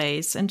lovely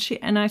place,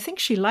 and I think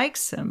she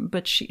likes him,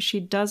 but she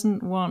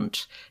doesn't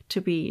want to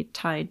be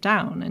tied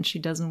down, and she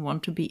doesn't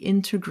want to be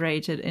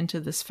integrated into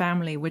this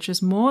family, which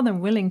is more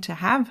than willing to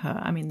have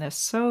her. They're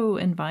so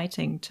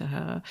inviting to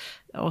her.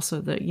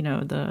 Also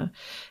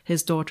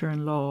his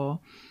daughter-in-law.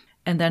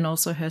 and then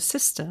also her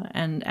sister.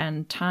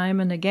 And time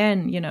and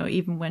again, you know,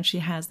 even when she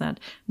has that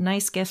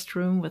nice guest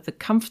room with a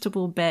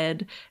comfortable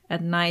bed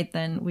at night,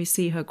 then we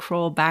see her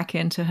crawl back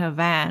into her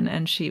van,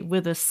 and she,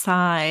 with a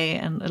sigh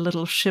and a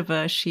little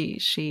shiver,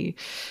 she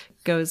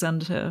goes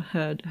under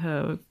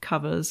her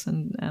covers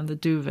and the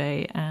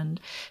duvet, and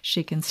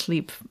she can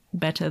sleep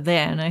better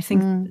there. And I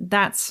think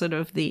that's sort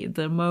of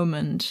the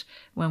moment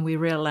when we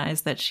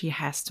realize that she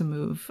has to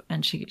move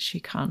and she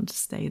can't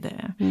stay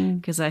there.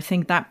 Because I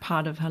think that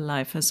part of her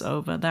life is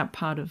over. That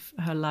part of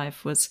her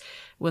life was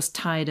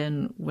tied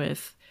in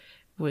with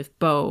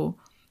Bo.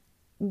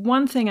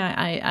 One thing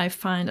I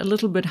find a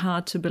little bit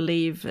hard to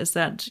believe is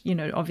that, you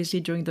know,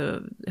 obviously during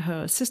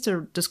her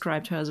sister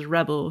described her as a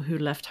rebel who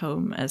left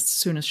home as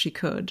soon as she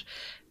could.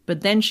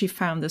 But then she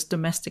found this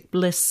domestic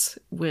bliss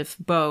with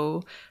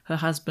Bo, her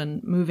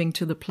husband, moving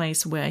to the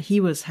place where he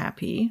was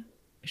happy.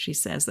 She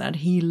says that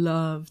he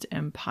loved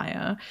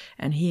Empire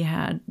and he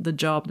had the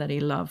job that he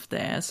loved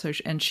there.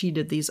 And she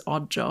did these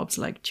odd jobs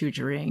like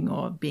tutoring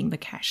or being the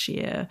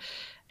cashier.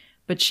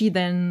 But she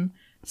then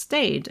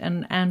stayed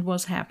and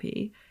was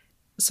happy.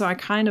 So I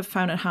kind of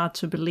found it hard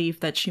to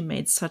believe that she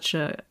made such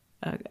a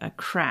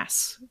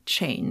crass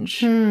change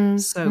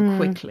so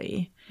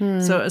quickly.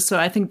 So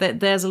I think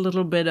that there's a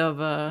little bit of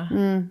a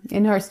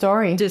in her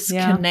story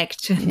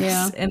disconnect in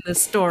the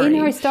story. In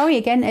her story,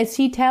 again, as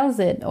she tells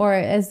it, or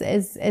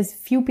as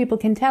few people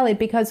can tell it,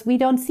 because we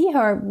don't see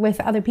her with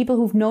other people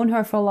who've known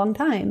her for a long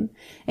time,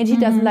 and she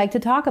doesn't like to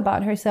talk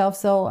about herself.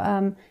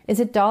 So is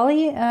it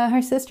Dolly,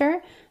 her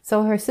sister?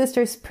 So her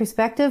sister's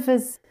perspective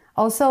is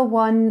also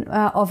one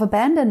of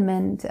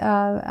abandonment.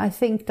 I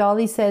think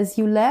Dolly says,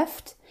 "You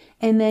left,"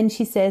 and then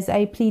she says,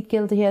 "I plead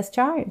guilty as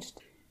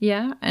charged."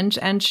 Yeah, and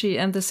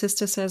the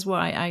sister says, "Well,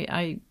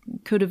 I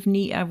would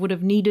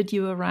have needed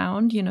you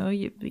around. You know,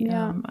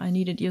 I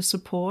needed your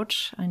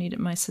support. I needed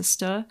my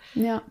sister.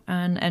 Yeah,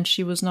 and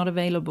she was not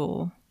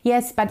available."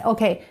 Yes, but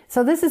okay.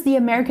 So this is the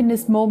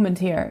Americanist moment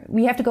here.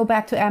 We have to go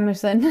back to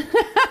Emerson.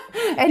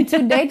 And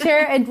to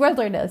nature and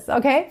wilderness,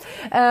 okay?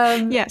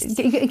 Yes,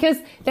 because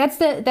that's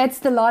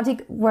the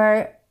logic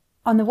where,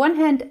 on the one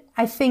hand,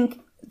 I think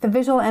the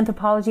visual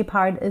anthropology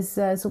part is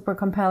super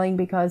compelling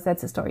because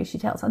that's the story she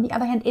tells. On the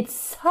other hand, it's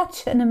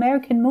such an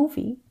American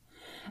movie.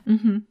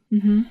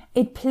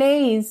 It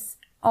plays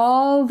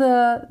all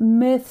the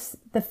myths,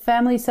 the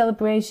family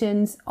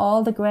celebrations,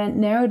 all the grand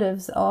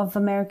narratives of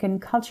American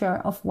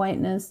culture, of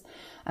whiteness,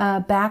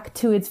 back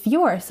to its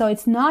viewer. So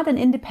it's not an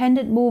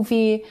independent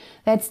movie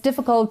that's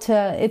difficult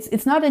to,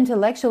 it's not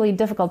intellectually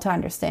difficult to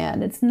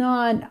understand. It's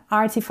not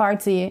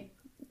artsy-fartsy,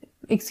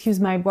 excuse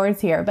my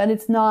words here, but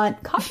it's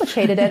not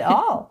complicated at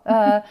all.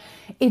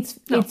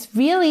 It's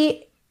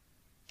really,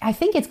 I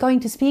think it's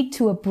going to speak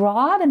to a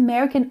broad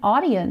American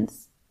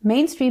audience,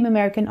 mainstream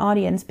American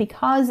audience,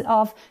 because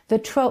of the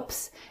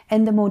tropes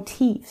and the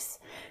motifs.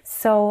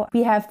 So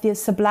we have the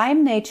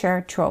sublime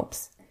nature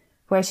tropes,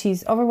 where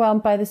she's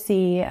overwhelmed by the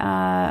sea,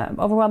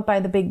 overwhelmed by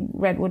the big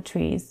redwood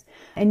trees.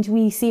 And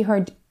we see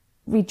her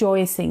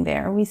rejoicing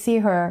there. We see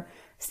her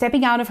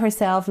stepping out of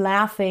herself,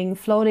 laughing,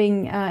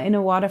 floating in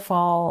a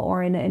waterfall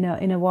or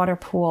in a water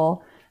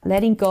pool,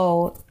 letting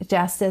go,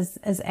 just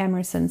as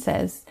Emerson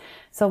says.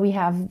 So we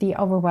have the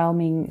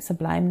overwhelming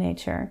sublime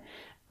nature.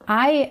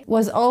 I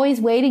was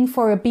always waiting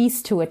for a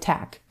beast to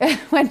attack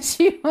when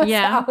she was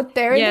out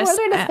there in the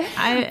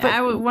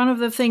wilderness. One of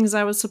the things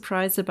I was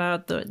surprised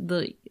about,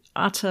 the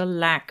utter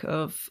lack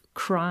of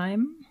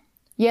crime.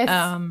 Yes.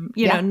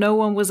 You know, no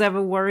one was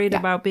ever worried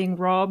about being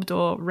robbed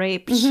or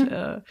raped,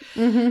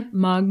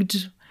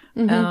 mugged.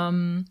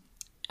 And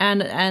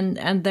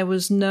there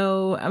was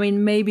no, I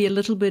mean, maybe a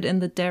little bit in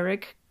the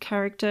Derek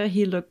character.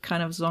 He looked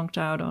kind of zonked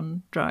out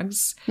on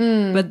drugs,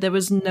 but there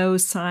was no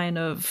sign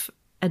of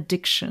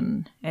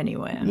addiction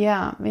anywhere.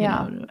 Yeah. You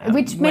know,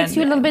 which makes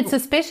you a little bit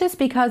suspicious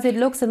because it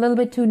looks a little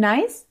bit too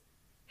nice.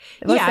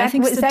 I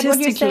think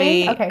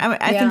statistically, okay.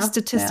 I think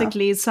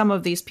statistically, some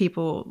of these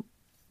people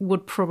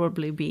would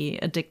probably be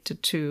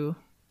addicted to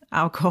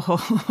alcohol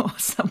or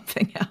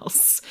something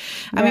else.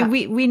 I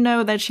mean, we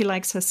know that she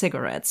likes her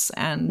cigarettes,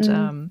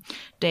 and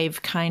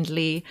Dave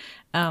kindly,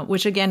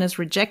 which again is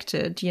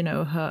rejected, you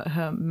know,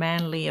 her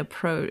manly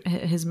approach,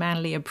 his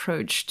manly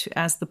approach to,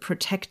 as the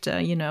protector,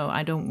 you know,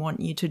 I don't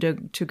want you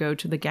to go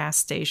to the gas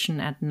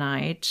station at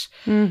night.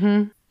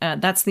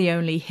 That's the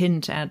only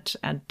hint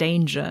at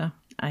danger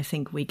I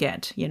think we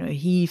get. You know,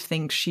 he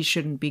thinks she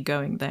shouldn't be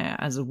going there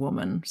as a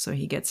woman, so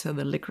he gets her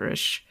the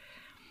licorice.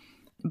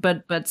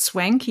 But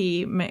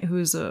Swanky,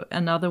 who's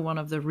another one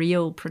of the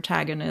real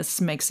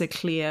protagonists, makes it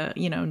clear,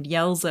 you know, and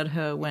yells at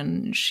her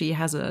when she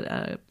has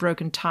a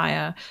broken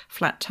tire,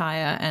 flat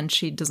tire, and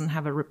she doesn't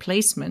have a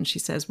replacement. She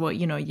says, well,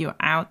 you know, you're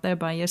out there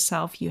by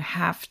yourself. You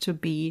have to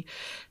be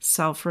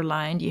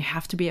self-reliant. You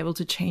have to be able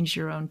to change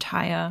your own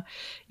tire.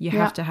 You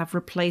have to have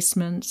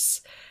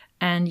replacements,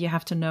 and you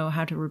have to know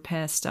how to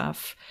repair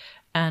stuff.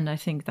 And I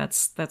think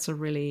that's a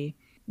really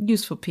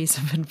useful piece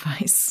of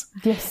advice.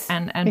 Yes.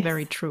 And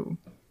very true.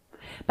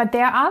 But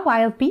there are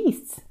wild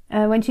beasts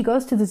when she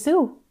goes to the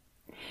zoo.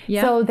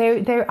 Yeah. So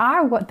there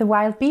are what the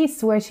wild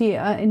beasts where she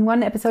in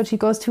one episode she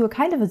goes to a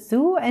kind of a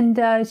zoo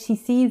and she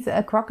sees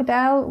a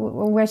crocodile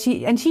where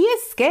she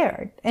is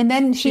scared, and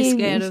then she's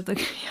scared of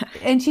the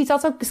and she's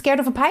also scared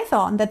of a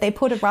python that they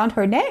put around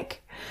her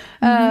neck.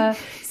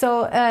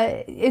 So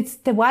it's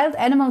the wild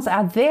animals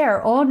are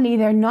there, only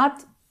they're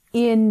not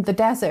in the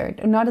desert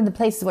or not in the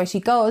places where she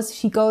goes.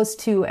 She goes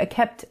to a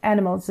kept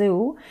animal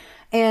zoo,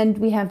 and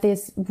we have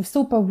this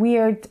super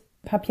weird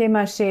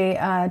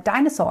papier-mâché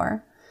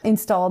dinosaur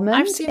installment.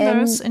 I've seen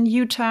those in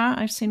Utah.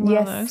 I've seen one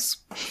of those.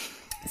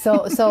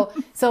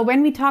 So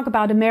when we talk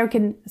about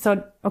American,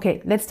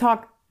 let's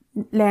talk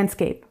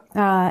landscape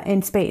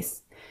and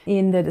space.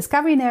 In the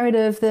Discovery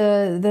narrative,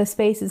 the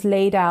space is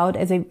laid out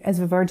as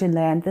a virgin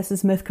land. This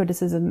is myth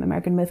criticism,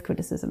 American myth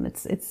criticism.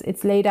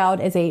 It's laid out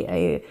as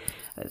a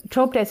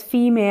troped as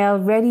female,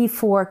 ready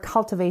for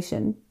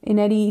cultivation in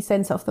any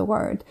sense of the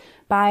word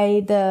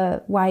by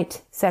the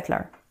white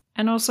settler.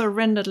 And also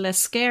rendered less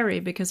scary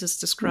because it's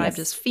described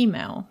as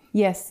female.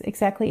 Yes,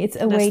 exactly. It's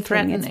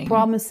awaiting, it's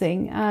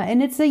promising.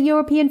 And it's a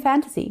European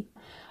fantasy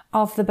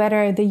of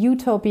the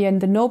utopian,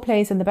 the no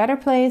place and the better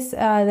place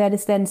that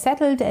is then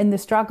settled. And the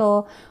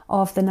struggle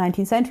of the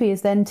 19th century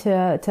is then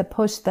to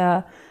push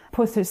the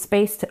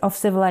space of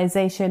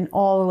civilization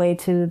all the way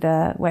to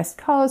the West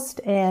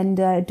Coast and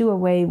do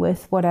away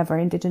with whatever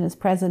indigenous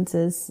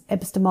presences,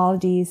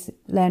 epistemologies,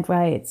 land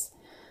rights,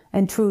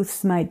 and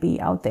truths might be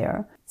out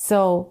there.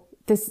 So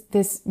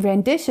this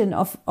rendition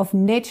of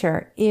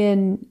nature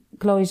in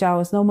Chloe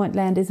Zhao's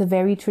Nomadland is a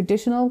very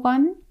traditional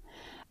one.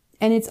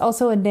 And it's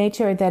also a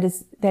nature that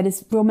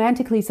is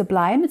romantically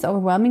sublime. It's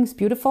overwhelming. It's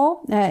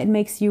beautiful. It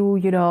makes you,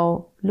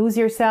 lose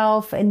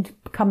yourself and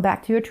come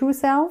back to your true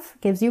self,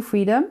 gives you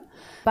freedom.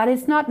 But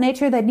it's not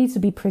nature that needs to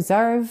be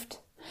preserved.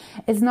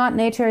 It's not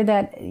nature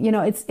that,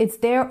 it's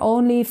there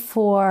only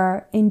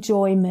for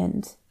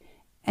enjoyment.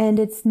 And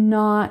it's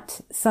not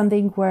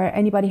something where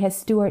anybody has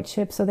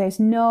stewardship. So there's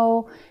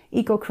no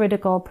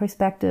eco-critical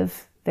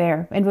perspective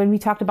there. And when we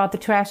talked about the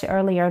trash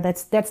earlier,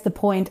 that's the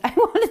point I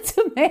wanted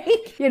to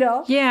make,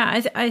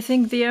 Yeah, I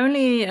think the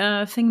only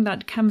thing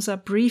that comes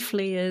up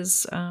briefly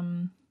is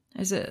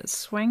it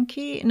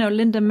Swanky? No,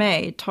 Linda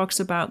May talks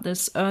about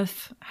this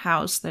earth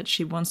house that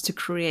she wants to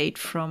create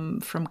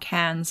from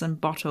cans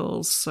and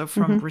bottles, so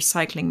from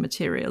recycling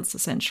materials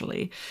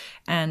essentially,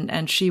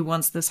 and she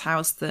wants this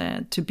house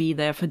there to be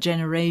there for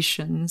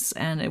generations,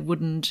 and it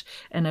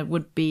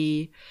would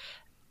be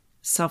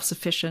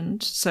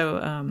self-sufficient,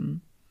 so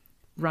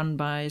run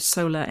by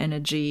solar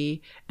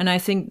energy. And I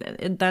think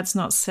that's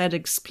not said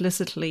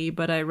explicitly,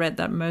 but I read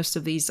that most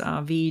of these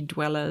RV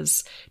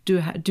dwellers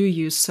do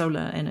use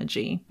solar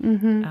energy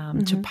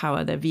to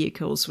power their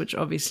vehicles, which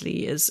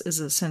obviously is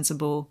a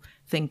sensible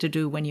thing to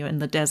do when you're in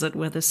the desert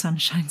where the sun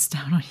shines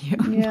down on you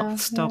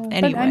non-stop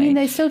anyway. But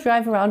they still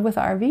drive around with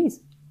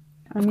RVs.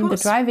 The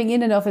driving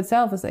in and of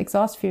itself is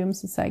exhaust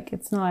fumes.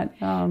 It's not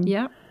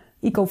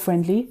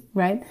eco-friendly,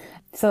 right?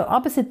 So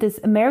opposite this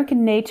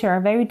American nature,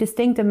 a very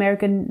distinct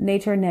American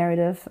nature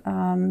narrative,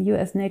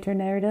 U.S. nature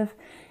narrative,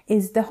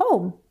 is the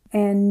home.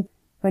 And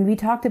when we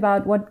talked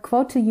about what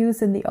quote to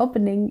use in the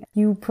opening,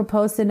 you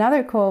proposed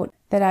another quote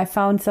that I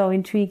found so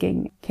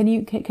intriguing. Can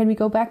we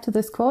go back to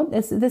this quote?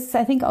 This is,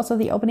 I think, also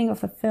the opening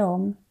of the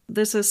film.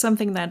 This is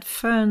something that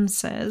Fern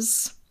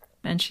says,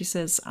 and she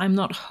says, "I'm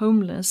not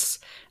homeless,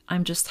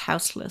 I'm just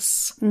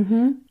houseless."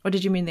 Or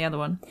did you mean the other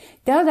one?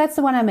 No, that's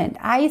the one I meant.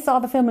 I saw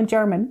the film in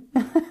German.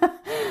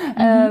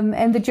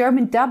 And the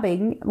German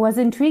dubbing was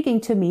intriguing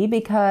to me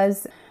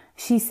because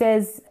she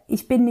says,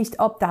 "Ich bin nicht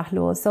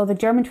obdachlos." So the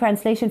German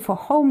translation for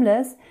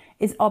homeless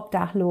is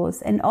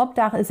obdachlos. And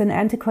obdach is an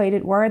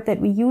antiquated word that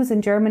we use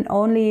in German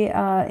only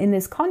in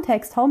this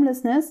context,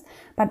 homelessness.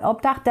 But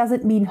obdach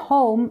doesn't mean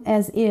home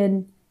as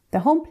in the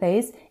home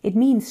place. It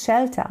means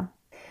shelter.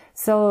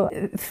 So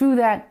through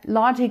that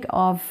logic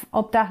of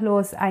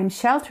obdachlos, I'm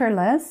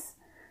shelterless,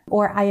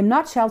 or I am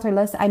not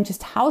shelterless, I'm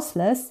just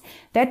houseless,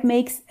 that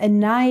makes a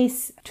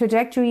nice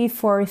trajectory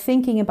for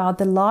thinking about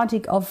the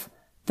logic of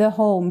the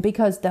home,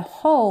 because the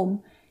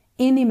home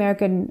in the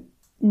American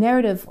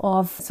narrative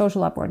of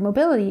social upward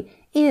mobility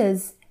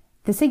is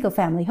the single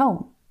family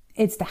home.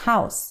 It's the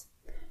house.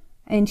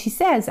 And she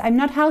says, I'm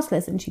not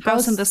houseless. And she goes...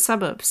 House in the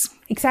suburbs.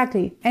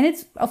 Exactly. And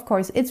it's, of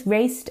course, it's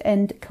raced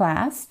and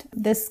classed,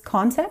 this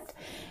concept.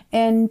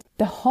 And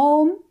the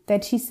home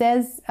that she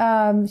says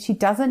she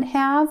doesn't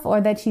have,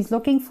 or that she's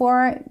looking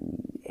for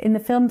in the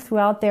film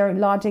throughout their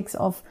logics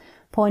of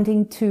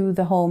pointing to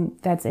the home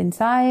that's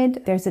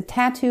inside. There's a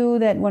tattoo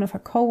that one of her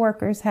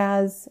coworkers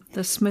has.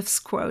 The Smith's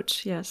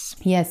quote, yes.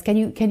 Yes. Can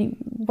you,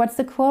 what's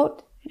the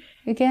quote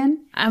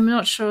again? I'm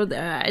not sure.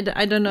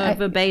 I don't know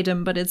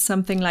verbatim, but it's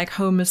something like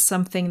home is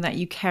something that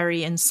you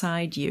carry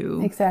inside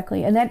you.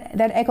 Exactly. And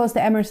that echoes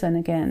the Emerson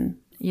again.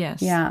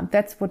 Yes. Yeah,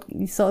 that's what,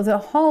 so the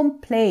home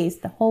place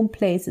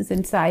is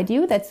inside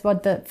you. That's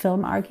what the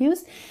film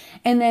argues.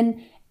 And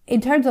then in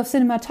terms of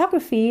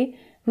cinematography,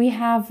 we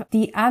have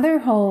the other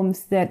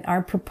homes that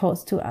are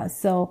proposed to us.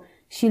 So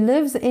She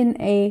lives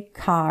in a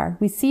car.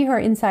 We see her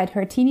inside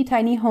her teeny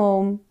tiny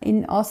home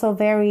in also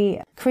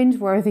very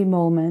cringeworthy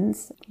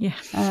moments. Yeah.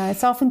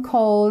 It's often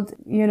cold,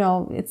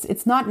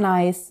 it's not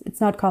nice. It's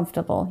not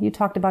comfortable. You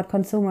talked about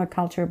consumer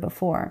culture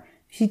before.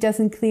 She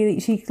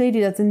clearly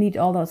doesn't need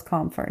all those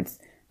comforts,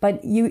 but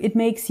it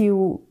makes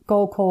you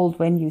go cold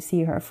when you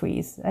see her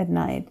freeze at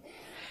night.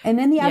 And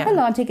then the other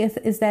logic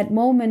is that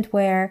moment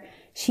where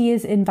she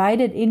is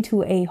invited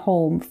into a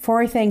home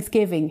for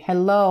Thanksgiving.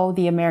 Hello,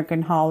 the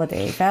American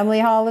holiday, family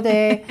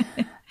holiday,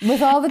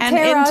 with all the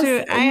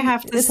terrace. I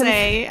have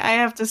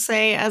to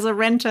say, as a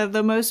renter,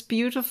 the most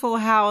beautiful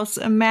house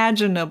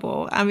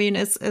imaginable. I mean,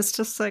 it's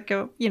just like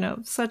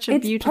such a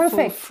beautiful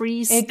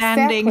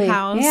freestanding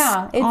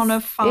house on a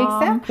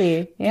farm.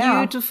 Exactly. Yeah.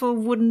 Beautiful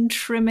wooden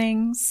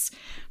trimmings.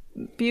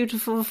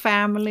 Beautiful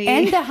family.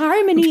 And the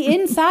harmony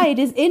inside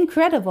is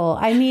incredible.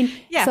 I mean,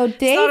 so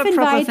Dave it's not a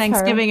proper invites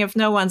Thanksgiving her. if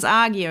no one's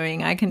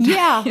arguing, I can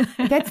tell you.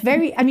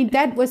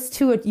 That was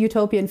too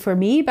utopian for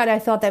me, but I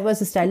thought that was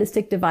a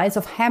stylistic device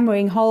of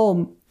hammering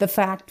home the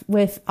fact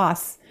with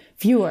us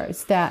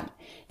viewers that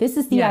this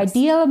is the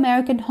ideal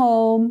American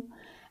home.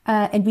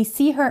 And we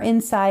see her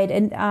inside,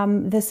 and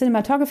the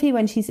cinematography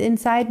when she's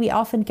inside, we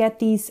often get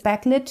these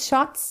backlit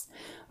shots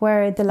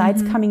where the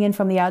light's coming in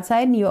from the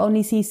outside and you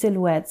only see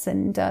silhouettes.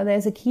 And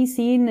there's a key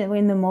scene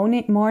in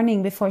the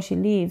morning before she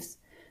leaves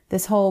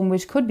this home,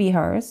 which could be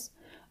hers,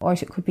 or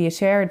it could be a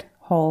shared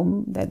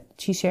home that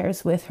she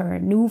shares with her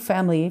new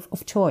family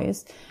of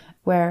choice,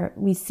 where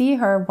we see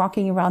her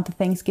walking around the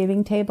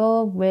Thanksgiving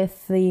table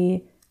with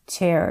the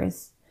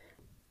chairs.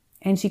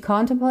 And she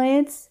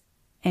contemplates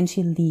and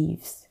she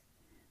leaves.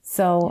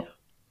 So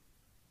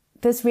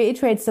this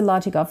reiterates the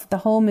logic of the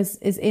home is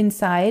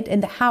inside,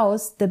 and the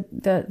house,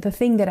 the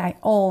thing that I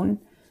own,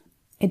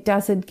 it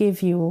doesn't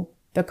give you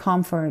the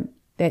comfort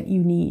that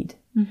you need.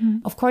 Mm-hmm.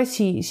 Of course,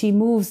 she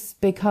moves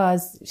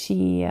because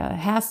she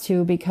has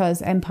to,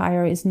 because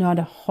Empire is not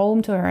a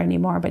home to her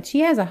anymore, but she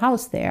has a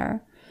house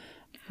there,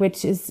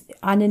 which is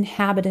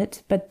uninhabited.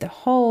 But the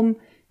home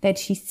that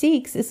she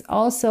seeks is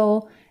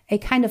also a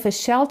kind of a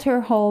shelter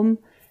home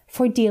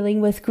for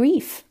dealing with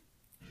grief.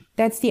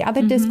 That's the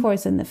other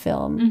discourse in the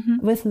film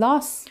with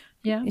loss.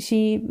 Yeah.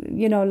 She,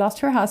 lost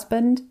her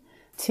husband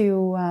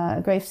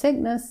to grave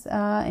sickness,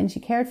 and she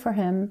cared for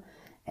him.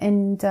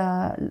 And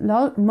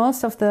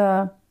most of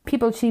the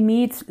people she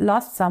meets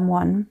lost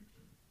someone,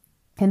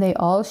 and they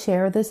all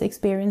share this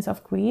experience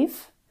of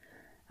grief,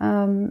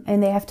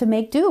 and they have to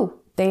make do.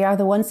 They are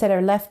the ones that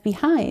are left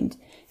behind.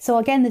 So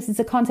again, this is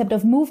a concept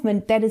of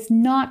movement that is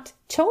not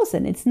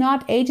chosen. It's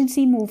not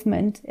agency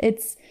movement.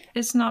 It's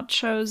not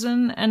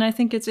chosen. And I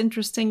think it's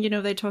interesting,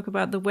 they talk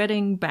about the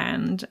wedding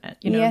band,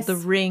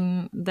 the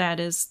ring that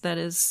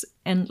is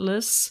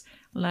endless,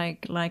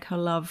 like her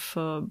love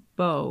for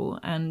Bo.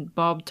 And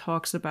Bob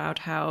talks about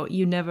how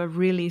you never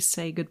really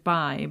say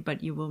goodbye,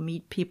 but you will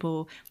meet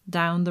people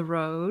down the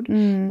road,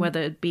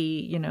 whether it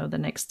be, the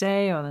next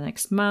day or the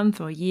next month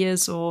or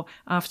years or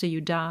after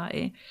you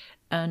die.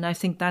 And I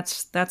think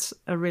that's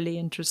a really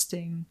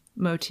interesting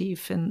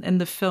motif in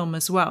the film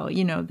as well.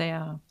 They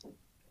are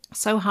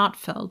so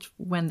heartfelt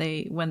when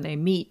they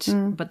meet,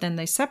 but then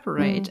they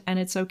separate, and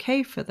it's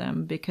okay for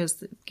them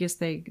because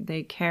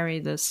they carry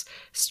this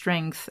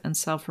strength and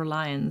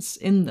self-reliance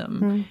in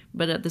them.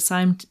 But at the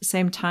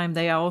same time,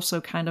 they are also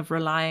kind of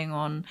relying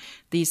on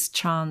these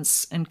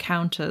chance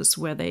encounters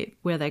where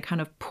they kind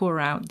of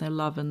pour out their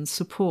love and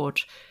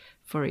support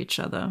for each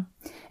other.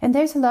 And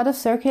there's a lot of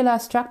circular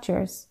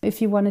structures if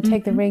you want to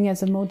take the ring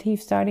as a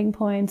motif starting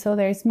point. So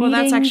there's meetings.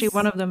 Well, that's actually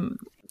one of them.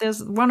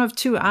 There's one of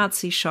two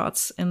artsy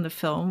shots in the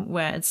film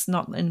where it's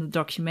not in the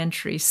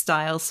documentary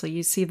style. So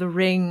you see the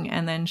ring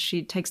and then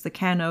she takes the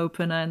can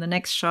opener in the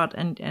next shot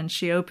and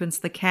she opens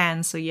the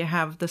can. So you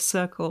have the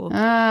circle.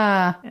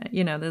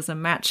 There's a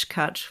match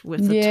cut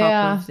with the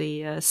top of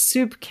the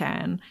soup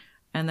can.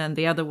 And then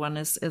the other one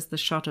is the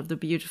shot of the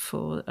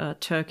beautiful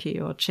turkey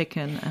or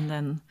chicken, and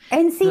then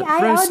the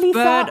roast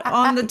bird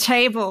on the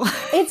table.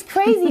 It's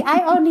crazy.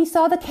 I only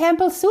saw the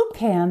Campbell soup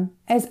can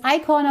as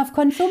icon of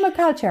consumer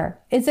culture.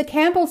 It's a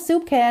Campbell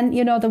soup can,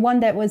 the one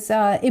that was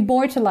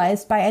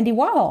immortalized by Andy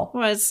Warhol.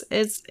 Well,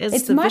 it's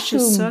the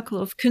vicious circle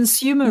of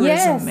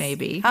consumerism,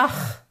 maybe.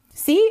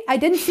 See, I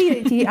didn't see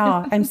it.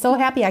 I'm so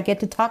happy I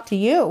get to talk to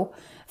you.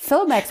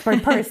 Film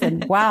expert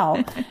person.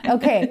 Wow.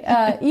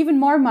 Okay. Even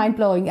more mind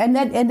blowing. And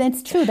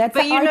that's true. That's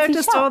but the you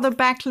noticed shot. all the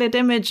backlit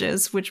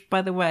images, which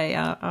by the way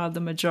are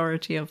the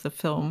majority of the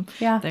film.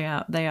 Yeah.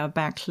 They are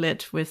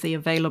backlit with the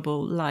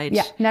available light.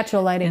 Yeah.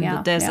 Natural lighting in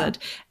the desert.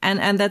 Yeah.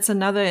 And that's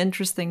another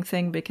interesting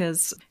thing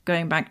because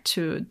going back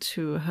to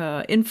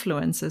her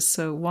influences.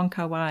 So Wong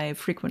Kar-wai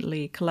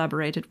frequently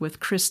collaborated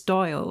with Chris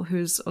Doyle,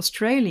 who's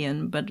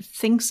Australian, but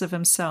thinks of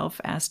himself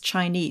as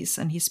Chinese.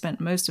 And he spent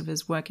most of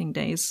his working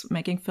days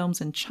making films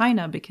in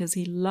China because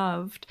he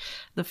loved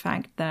the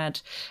fact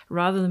that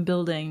rather than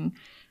building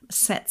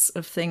sets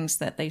of things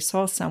that they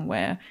saw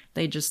somewhere,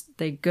 they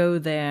go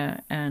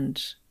there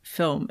and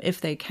film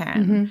if they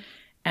can.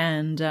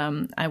 And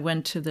I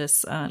went to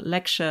this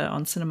lecture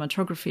on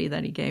cinematography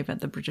that he gave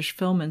at the British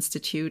Film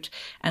Institute.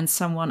 And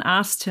someone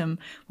asked him,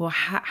 well,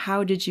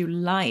 how did you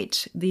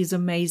light these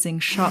amazing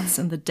shots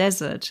in the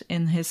desert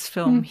in his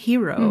film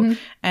Hero?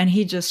 And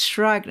he just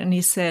shrugged and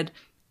he said,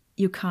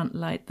 you can't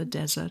light the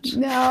desert.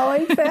 No,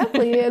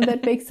 exactly. And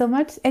that makes so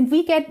much. And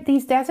we get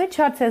these desert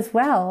shots as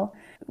well,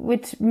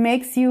 which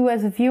makes you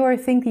as a viewer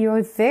think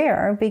you're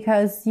there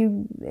because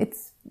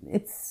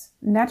it's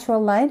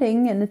natural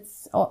lighting and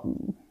it's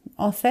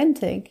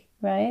authentic,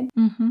 right?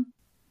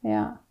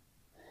 Yeah.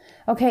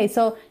 Okay,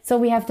 so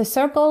we have the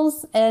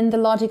circles and the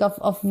logic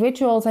of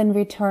rituals and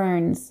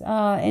returns,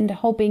 and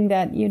hoping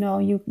that,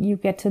 you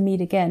get to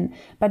meet again.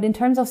 But in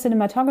terms of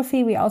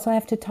cinematography, we also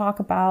have to talk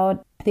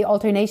about the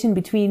alternation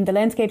between the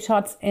landscape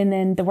shots and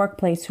then the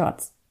workplace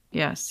shots.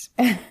 Yes.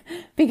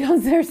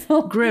 Because they're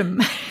so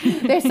grim.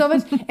 There's so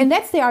much, and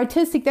that's the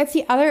artistic, that's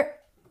the other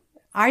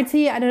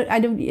artsy.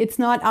 It's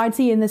not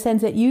artsy in the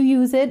sense that you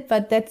use it,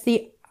 but that's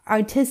the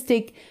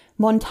artistic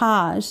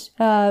montage,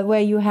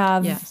 where you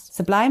have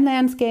sublime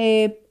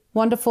landscape,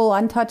 wonderful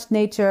untouched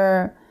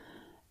nature,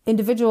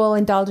 individual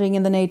indulging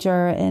in the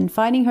nature and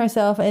finding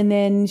herself, and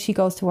then she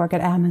goes to work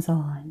at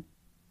Amazon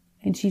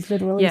and she's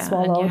literally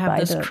swallowed and you have by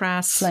this the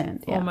crass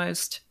plant.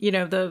 Almost,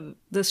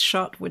 this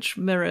shot which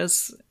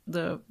mirrors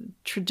the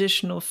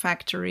traditional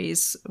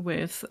factories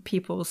with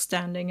people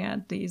standing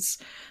at these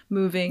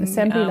moving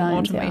assembly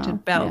lines,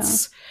 automated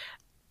belts.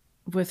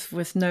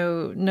 With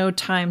no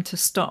time to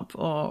stop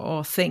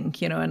or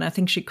think, and I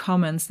think she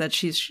comments that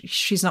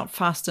she's not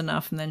fast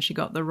enough, and then she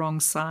got the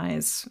wrong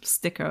size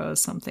sticker or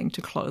something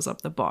to close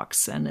up the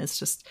box, and it's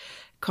just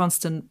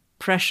constant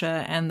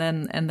pressure, and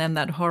then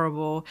that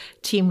horrible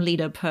team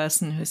leader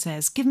person who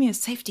says, "Give me a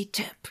safety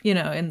tip,"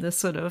 in this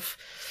sort of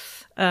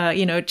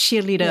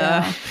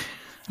cheerleader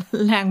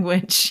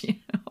language,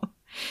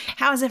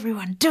 How's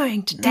everyone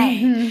doing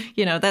today?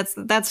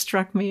 That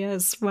struck me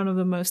as one of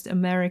the most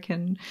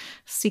American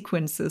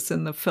sequences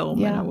in the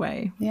film in a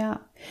way. Yeah.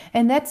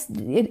 And that's,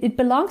 it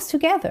belongs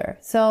together.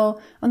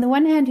 So on the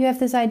one hand, you have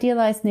this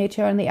idealized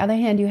nature. On the other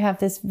hand, you have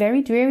this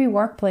very dreary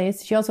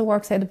workplace. She also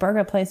works at a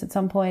burger place at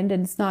some point,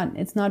 and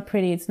it's not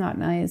pretty. It's not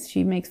nice.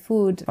 She makes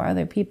food for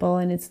other people,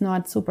 and it's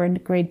not super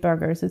great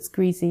burgers. It's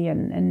greasy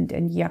and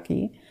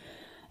yucky.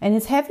 And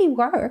it's heavy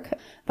work,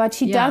 but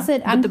she does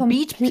it. But the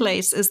beat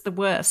place is the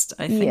worst,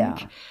 I think. Yeah.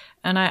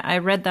 And I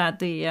read that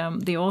the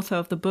author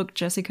of the book,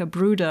 Jessica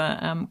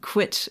Bruder,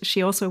 quit.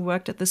 She also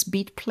worked at this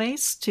beat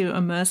place to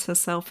immerse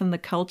herself in the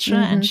culture,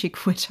 and she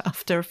quit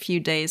after a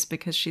few days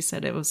because she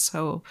said it was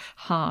so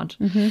hard,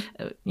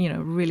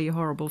 really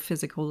horrible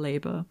physical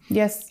labor.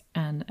 Yes.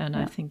 And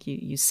I think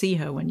you see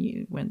her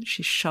when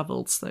she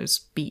shovels those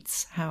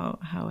beets,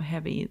 how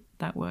heavy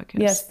that work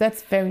is. Yes,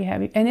 that's very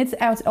heavy. And it's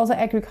also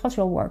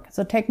agricultural work.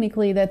 So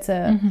technically that's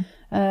a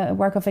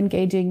work of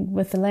engaging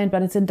with the land,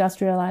 but it's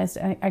industrialized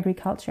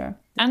agriculture.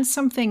 And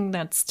something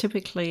that's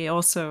typically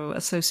also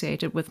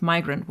associated with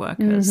migrant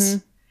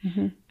workers.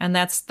 And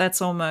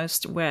that's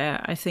almost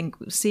where I think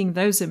seeing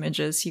those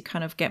images, you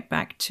kind of get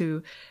back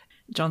to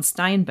John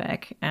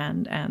Steinbeck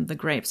and the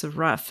Grapes of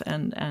Wrath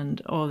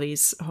and all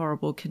these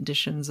horrible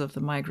conditions of the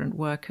migrant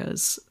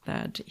workers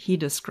that he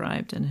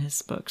described in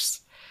his books.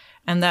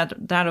 And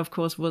that of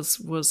course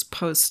was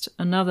post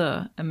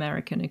another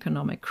American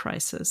economic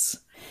crisis.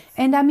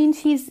 And I mean,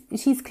 she's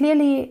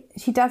clearly,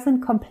 she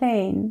doesn't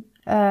complain.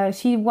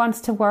 She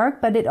wants to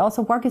work, but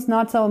work is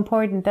not so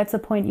important. That's a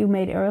point you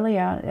made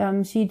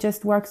earlier. She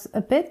just works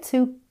a bit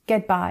to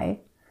get by.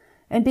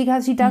 And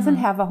because she doesn't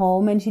have a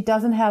home, and she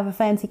doesn't have a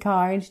fancy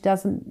car, and she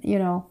doesn't,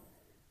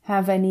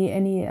 have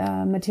any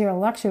material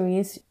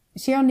luxuries,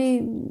 she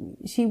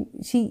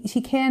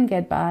can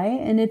get by.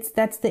 And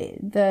that's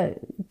the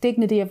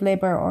dignity of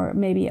labor, or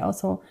maybe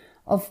also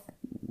of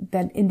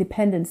that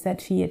independence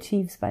that she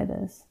achieves by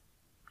this.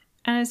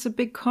 And it's a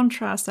big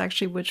contrast,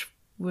 actually,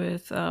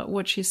 with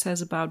what she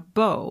says about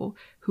Bo,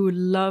 who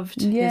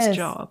loved his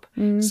job.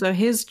 So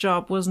his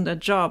job wasn't a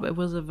job, it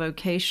was a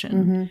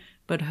vocation.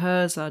 But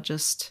hers are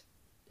just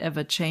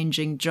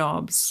ever-changing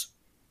jobs,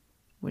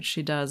 which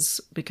she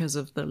does because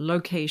of the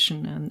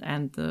location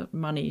and the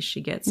money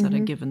she gets at a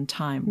given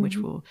time, which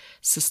will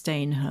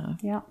sustain her.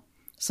 Yeah.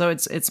 So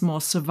it's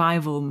more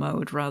survival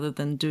mode rather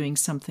than doing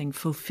something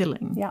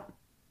fulfilling. Yeah.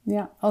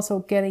 Yeah. Also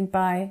getting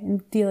by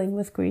and dealing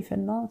with grief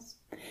and loss.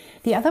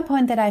 The other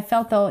point that I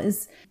felt, though,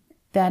 is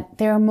that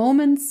there are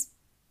moments.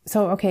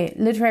 So, okay,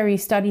 literary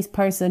studies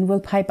person will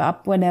pipe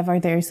up whenever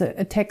there's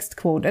a text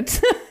quoted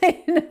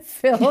in a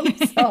film.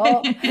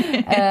 So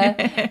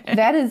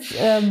that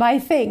is my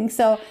thing.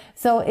 So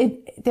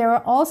there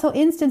are also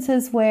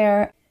instances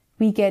where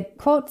we get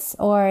quotes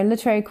or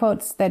literary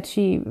quotes that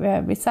she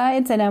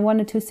recites. And I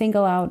wanted to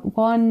single out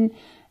one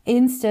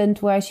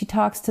instant where she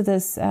talks to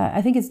this,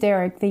 I think it's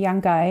Derek, the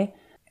young guy,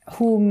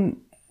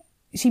 whom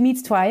she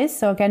meets twice.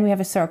 So again, we have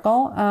a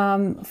circle.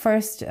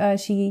 First,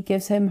 she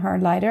gives him her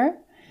lighter.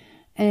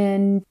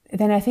 And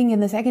then I think in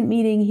the second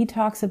meeting, he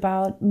talks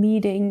about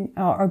meeting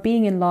or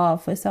being in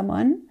love with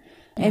someone.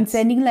 and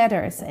sending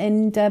letters.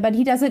 And but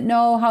he doesn't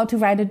know how to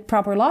write a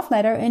proper love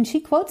letter. And she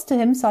quotes to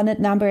him sonnet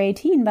number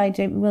 18 by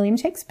William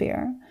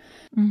Shakespeare.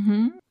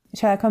 Mm-hmm.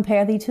 Shall I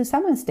compare thee to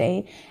summer's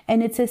day?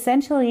 And it's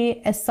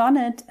essentially a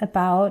sonnet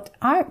about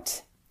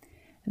art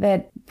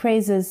that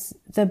praises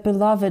the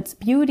beloved's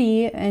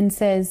beauty and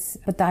says,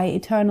 but thy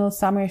eternal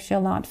summer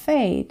shall not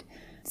fade.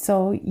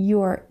 So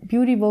your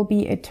beauty will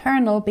be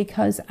eternal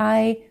because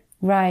I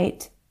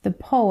write the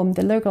poem,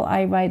 the lyrical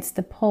I writes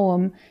the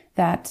poem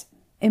that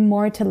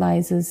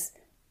immortalizes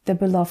the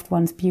beloved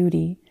one's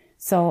beauty.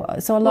 So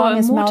long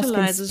as mouth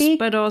can speak,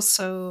 but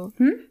also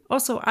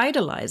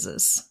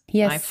idolizes.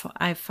 Yes,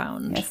 I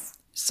found. Yes.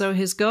 So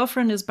his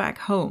girlfriend is back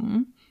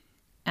home,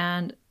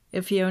 and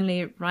if he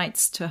only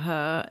writes to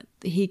her,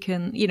 he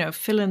can,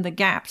 fill in the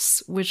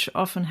gaps, which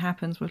often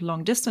happens with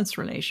long distance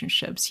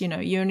relationships.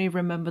 You only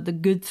remember the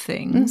good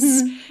things,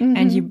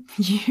 and you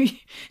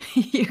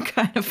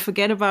kind of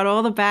forget about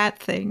all the bad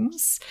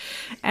things,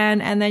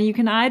 and then you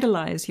can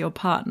idolize your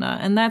partner,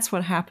 and that's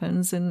what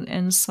happens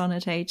in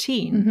Sonnet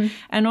 18.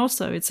 And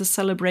also, it's a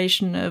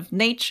celebration of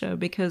nature,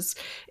 because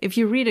if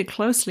you read it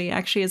closely,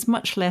 actually, it's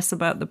much less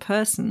about the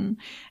person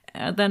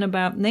than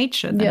about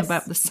nature, than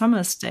about the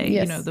summer's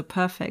day, the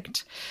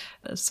perfect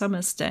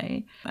summer's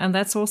day. And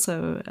that's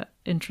also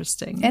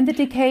interesting. And the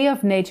decay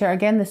of nature,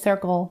 again, the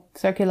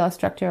circular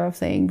structure of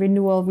saying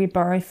renewal,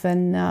 rebirth,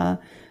 and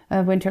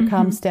winter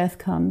comes, death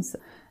comes,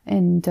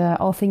 and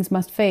all things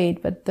must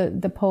fade. But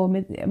the poem,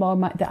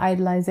 the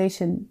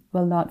idolization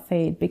will not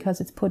fade because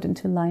it's put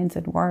into lines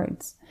and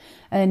words.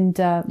 And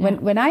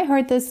when I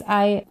heard this,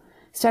 I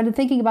started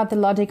thinking about the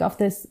logic of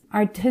this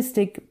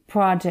artistic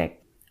project,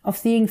 of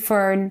seeing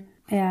Fern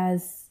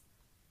as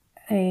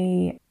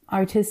a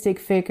artistic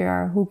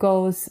figure who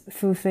goes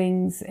through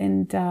things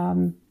and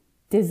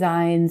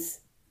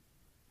designs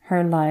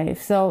her life.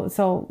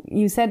 So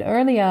you said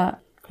earlier,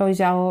 Chloe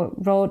Zhao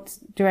wrote,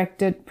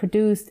 directed,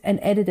 produced, and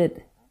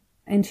edited,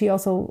 and she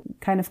also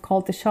kind of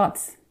called the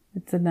shots.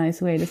 It's a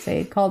nice way to say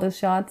it. Called the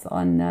shots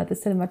on the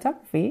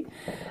cinematography.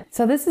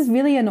 So this is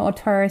really an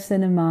auteur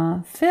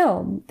cinema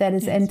film that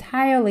is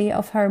entirely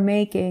of her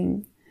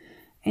making.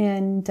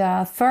 And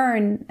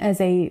Fern, as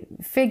a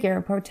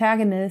figure,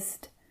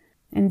 protagonist,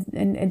 and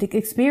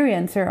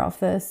experiencer of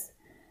this,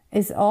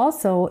 is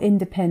also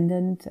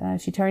independent.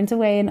 She turns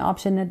away an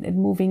option at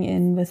moving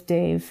in with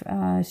Dave.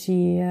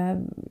 She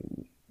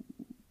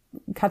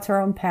cuts her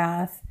own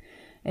path.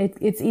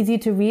 It's easy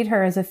to read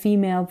her as a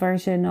female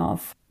version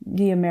of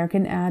the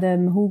American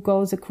Adam, who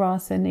goes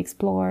across and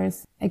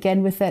explores,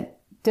 again with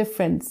that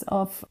difference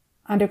of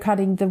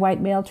undercutting the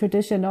white male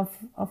tradition of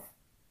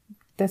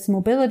this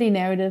mobility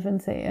narrative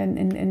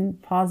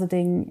and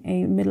positing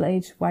a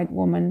middle-aged white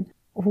woman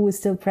who is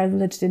still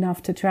privileged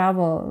enough to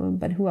travel,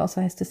 but who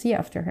also has to see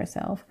after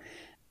herself.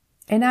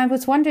 And I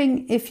was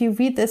wondering if you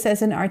read this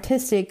as an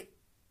artistic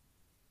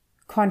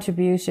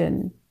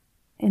contribution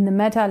in the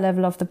meta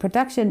level of the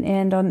production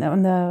and on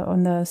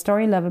the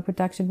story level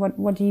production.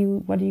 What do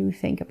you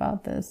think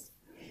about this?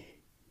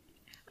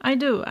 I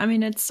do. I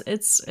mean, it's a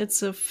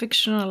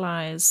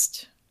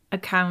fictionalized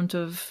account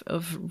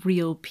of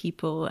real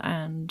people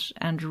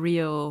and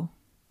real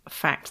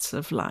facts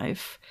of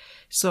life.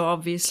 So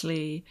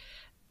obviously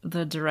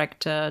the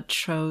director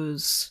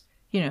chose,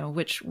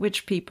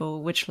 which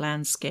people, which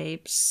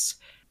landscapes,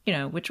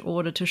 which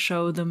order to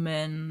show them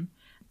in.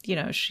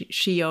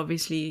 She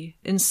obviously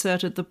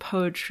inserted the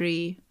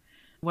poetry.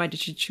 Why did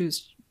she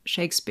choose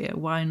Shakespeare?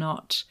 Why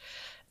not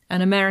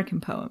an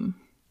American poem?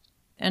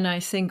 And I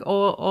think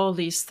all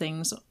these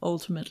things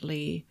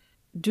ultimately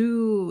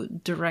do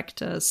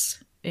direct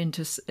us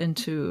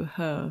into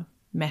her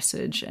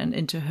message and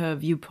into her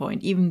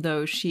viewpoint, even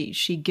though she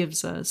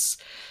gives us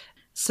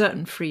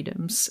certain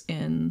freedoms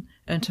in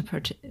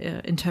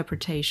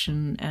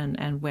interpretation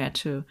and where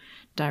to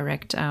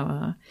direct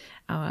our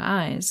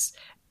eyes.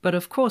 But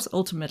of course,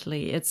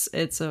 ultimately,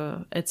 it's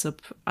a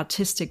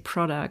artistic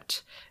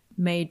product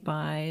made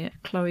by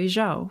Chloe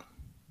Zhao.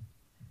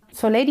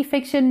 So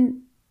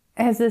LadyFiction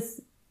has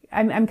this.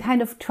 I'm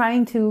kind of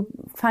trying to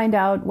find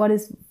out what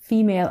is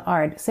female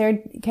art. Sarah,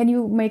 can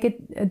you make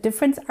it a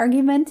difference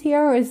argument here,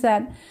 or is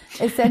that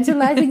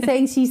essentializing,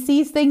 saying she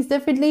sees things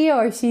differently,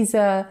 or she's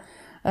a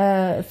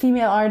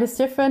female art is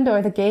different,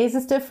 or the gaze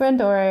is different,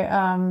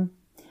 or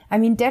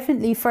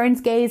definitely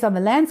Fern's gaze on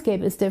the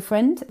landscape is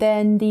different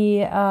than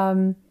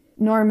the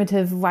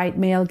normative white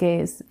male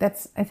gaze.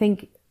 That's, I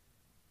think,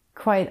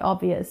 quite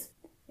obvious.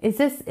 Is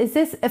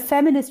this a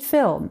feminist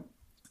film?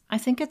 I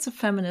think it's a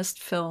feminist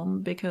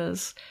film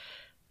because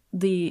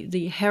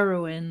the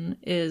heroine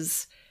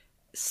is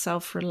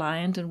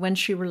self-reliant, and when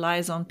she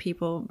relies on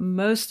people,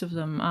 most of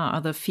them are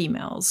other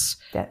females,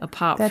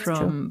 apart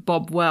from true.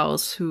 Bob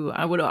Wells, who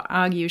I would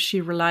argue she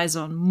relies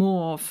on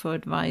more for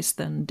advice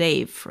than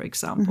Dave, for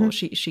example.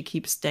 Mm-hmm. She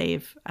keeps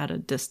Dave at a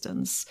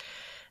distance.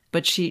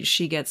 But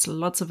she gets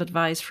lots of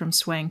advice from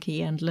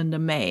Swanky and Linda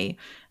May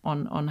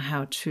on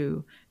how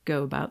to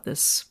go about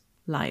this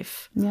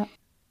life. Yeah.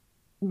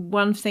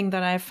 One thing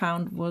that I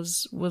found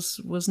was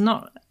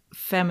not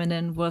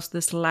feminine was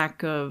this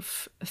lack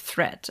of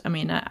threat. I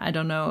mean, I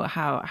don't know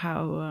how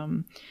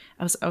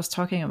I was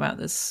talking about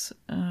this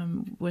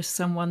with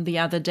someone the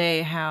other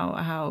day,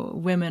 how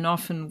women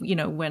often,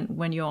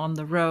 when you're on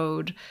the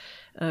road,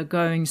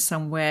 going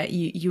somewhere,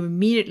 you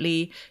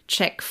immediately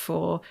check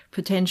for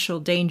potential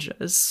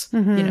dangers.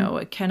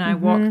 Can I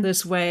walk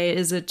this way?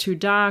 Is it too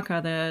dark?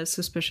 Are there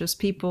suspicious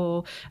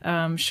people?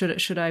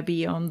 Should I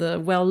be on the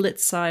well-lit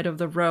side of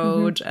the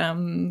road?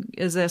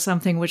 Is there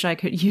something which I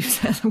could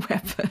use as a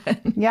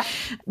weapon? Yeah.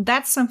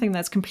 That's something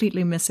that's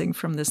completely missing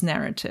from this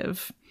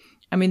narrative.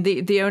 I mean,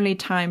 the only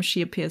time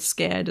she appears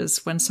scared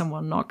is when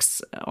someone knocks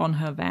on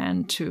her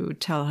van to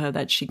tell her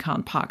that she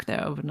can't park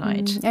there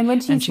overnight. And when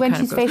she's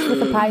faced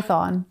with a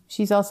python,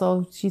 she's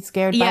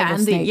scared by the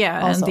snake.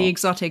 And the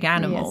exotic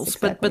animals. Yes,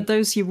 exactly. But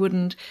those you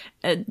wouldn't,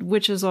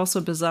 which is also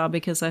bizarre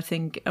because I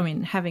think,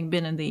 having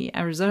been in the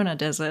Arizona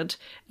desert,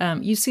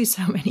 you see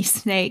so many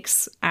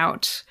snakes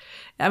out.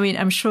 I mean,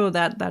 I'm sure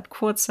that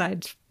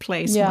quartzsite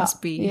place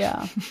must be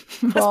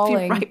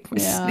ripe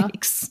with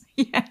snakes.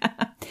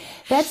 Yeah.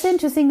 That's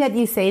interesting that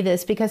you say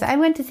this, because I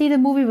went to see the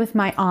movie with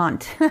my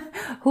aunt,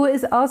 who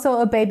is also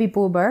a baby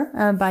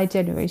boomer by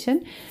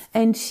generation.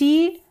 And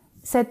she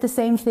said the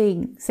same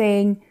thing,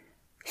 saying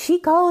she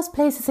goes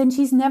places and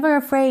she's never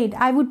afraid.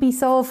 I would be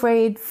so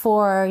afraid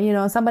for,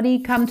 somebody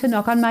come to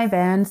knock on my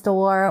van's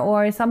door,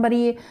 or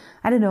somebody,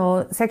 I don't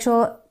know,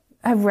 sexual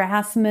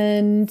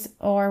harassment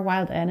or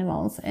wild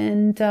animals.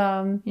 And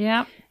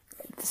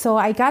so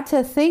I got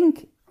to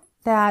think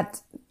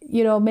that,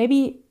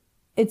 maybe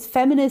it's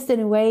feminist in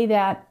a way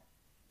that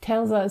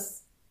tells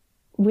us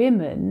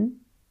women,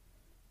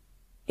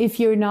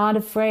 if you're not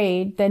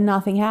afraid, then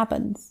nothing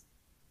happens,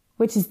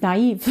 which is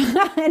naive.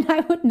 And I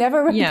would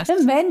never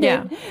recommend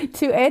it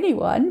to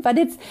anyone. But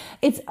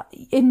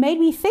it made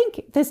me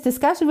think, this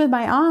discussion with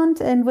my aunt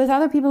and with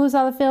other people who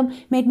saw the film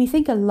made me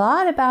think a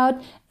lot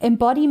about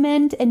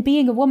embodiment and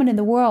being a woman in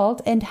the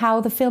world, and how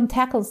the film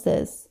tackles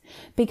this.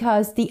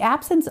 Because the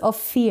absence of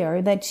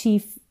fear that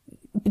she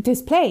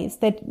displays,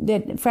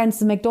 that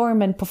Frances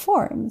McDormand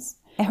performs,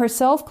 her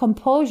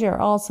self-composure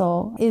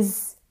also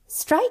is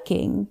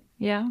striking.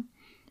 Yeah.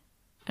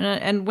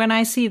 And when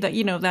I see that,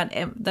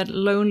 that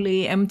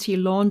lonely, empty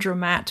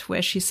laundromat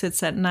where she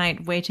sits at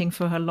night waiting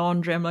for her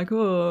laundry, I'm like,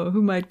 oh,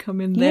 who might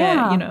come in there?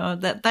 Yeah.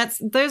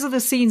 Those are the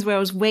scenes where I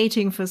was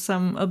waiting for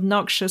some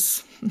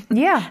obnoxious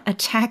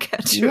attacker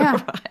to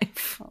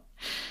arrive.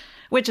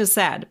 Which is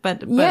sad,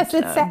 but yes,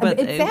 it's sad.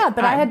 It's sad,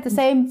 but I had the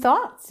same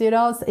thoughts.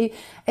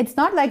 It's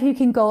not like you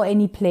can go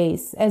any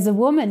place as a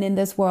woman in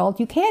this world.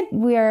 You can't.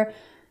 We're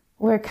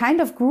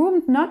kind of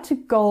groomed not to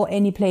go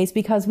any place,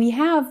 because we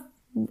have.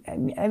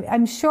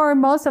 I'm sure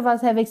most of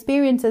us have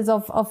experiences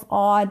of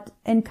odd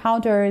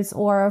encounters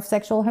or of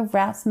sexual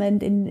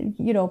harassment in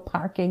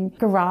parking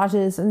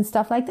garages and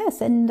stuff like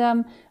this,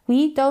 and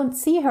we don't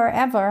see her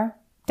ever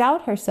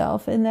doubt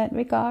herself in that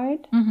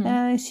regard.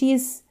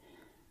 She's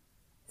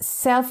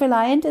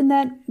self-reliant in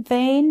that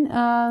vein,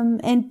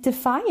 and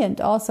defiant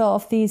also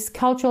of these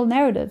cultural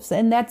narratives.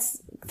 And that's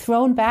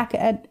thrown back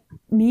at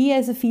me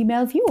as a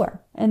female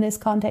viewer in this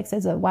context,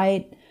 as a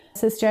white,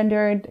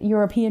 cisgendered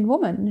European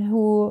woman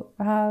who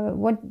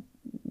would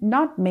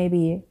not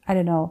maybe, I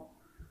don't know,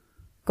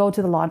 go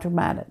to the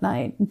laundromat at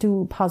night and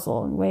do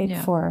puzzle and wait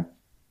for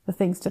the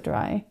things to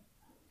dry.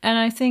 And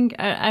I think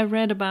I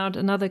read about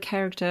another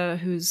character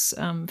who's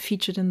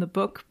featured in the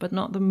book, but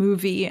not the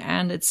movie.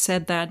 And it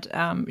said that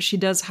she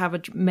does have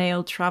a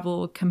male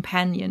travel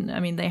companion. I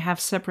mean, they have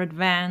separate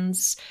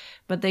vans,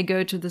 but they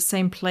go to the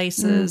same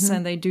places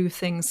and they do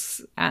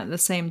things at the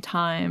same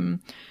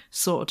time,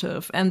 sort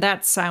of. And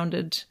that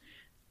sounded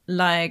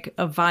like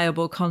a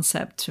viable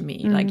concept to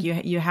me. Like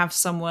you have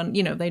someone,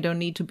 they don't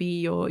need to be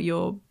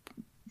your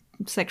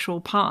sexual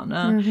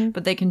partner,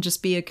 but they can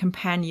just be a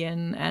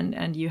companion,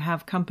 and you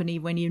have company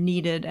when you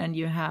need it, and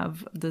you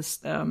have this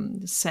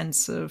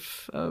sense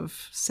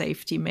of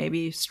safety,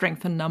 maybe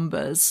strength in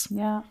numbers.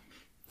 Yeah.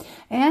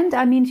 And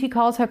I mean, she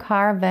calls her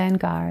car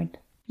Vanguard.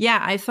 Yeah,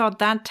 I thought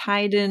that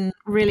tied in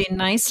really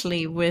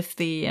nicely with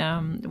the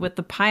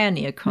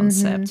pioneer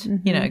concept,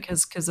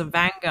 because a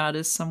vanguard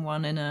is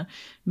someone in a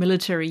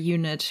military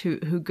unit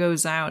who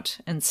goes out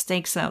and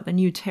stakes out the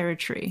new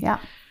territory. Yeah.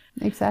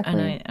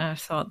 Exactly. And I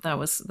thought that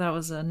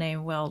was a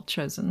name well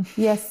chosen.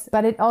 Yes,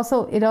 but it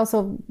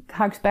also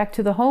harks back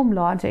to the home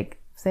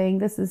logic, saying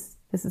this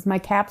is my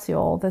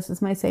capsule, this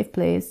is my safe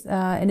place,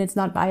 and it's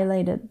not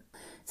violated.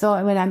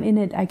 So when I'm in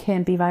it, I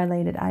can't be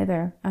violated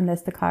either,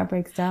 unless the car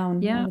breaks down,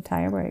 or the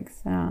tire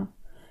breaks. Yeah.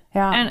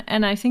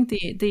 And I think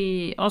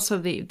the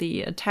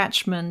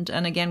attachment,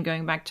 and again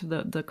going back to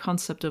the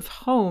concept of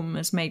home,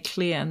 is made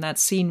clear in that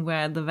scene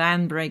where the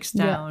van breaks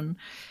down.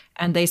 Yeah.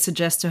 And they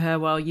suggest to her,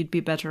 well, you'd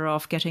be better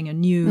off getting a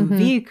new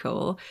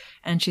vehicle.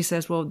 And she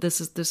says, well, this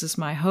is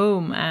my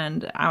home.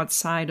 And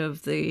outside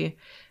of the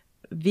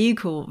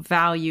vehicle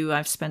value,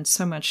 I've spent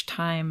so much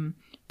time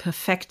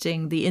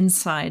perfecting the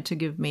inside to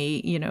give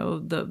me,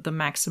 the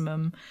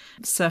maximum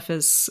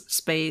surface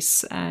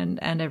space and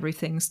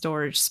everything,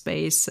 storage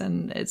space,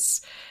 and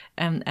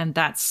and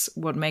that's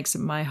what makes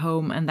it my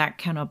home, and that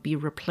cannot be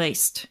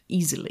replaced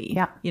easily.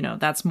 Yeah.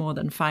 That's more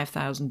than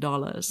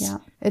 $5,000. Yeah,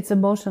 it's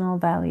emotional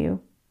value.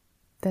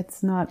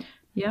 That's not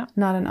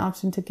an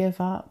option to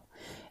give up.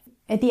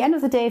 At the end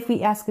of the day, if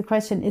we ask the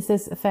question, is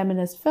this a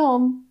feminist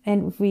film?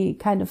 And if we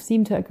kind of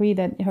seem to agree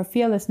that her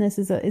fearlessness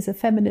is a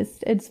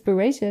feminist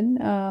inspiration,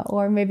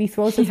 or maybe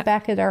throws us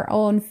back at our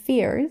own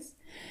fears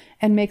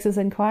and makes us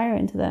inquire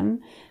into them,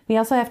 we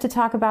also have to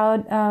talk about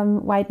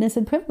whiteness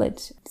and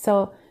privilege.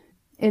 So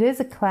it is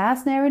a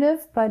class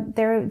narrative, but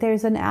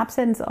there's an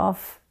absence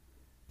of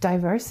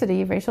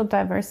diversity, racial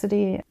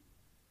diversity.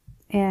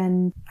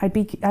 And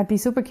I'd be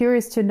super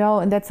curious to know,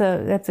 and that's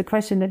a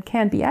question that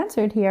can't be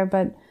answered here,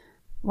 but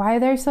why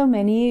are there so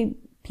many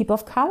people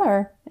of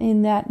color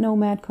in that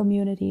nomad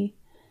community?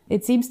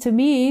 It seems to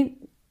me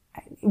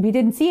we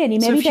didn't see any.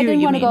 Maybe they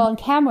didn't want to go on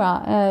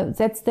camera.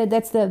 That's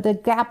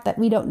the gap that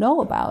we don't know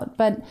about.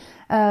 But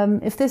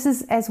if this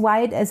is as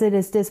white as it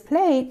is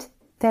displayed,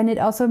 then it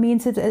also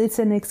means it's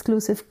an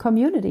exclusive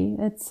community.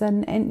 It's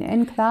an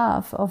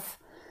enclave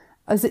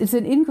it's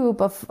an in-group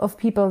of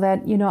people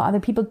that, other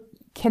people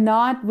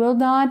cannot, will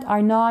not,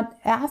 are not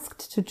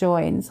asked to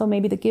join. So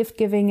maybe the gift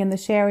giving and the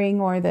sharing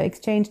or the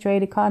exchange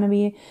trade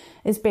economy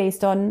is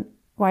based on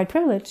white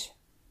privilege.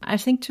 I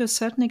think to a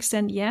certain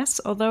extent, yes,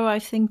 although I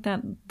think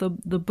that the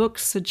book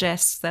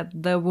suggests that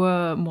there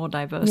were more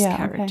diverse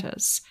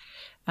characters.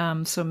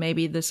 Okay. So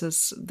maybe this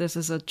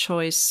is a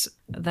choice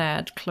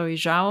that Chloe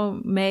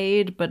Zhao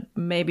made, but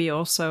maybe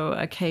also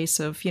a case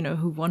of,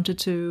 who wanted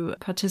to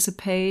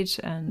participate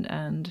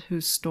and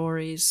whose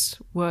stories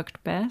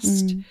worked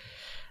best.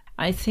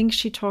 I think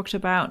she talked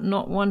about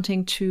not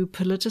wanting to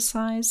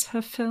politicize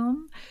her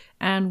film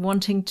and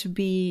wanting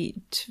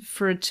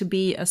for it to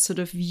be a sort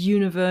of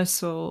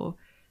universal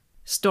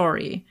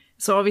story.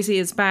 So obviously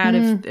it's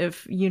bad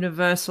if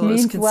universal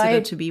is considered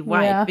white, to be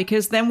white,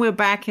 because then we're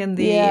back in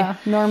the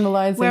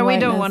normalizing where we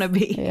whiteness. don't want to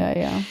be.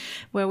 Yeah.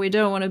 Where we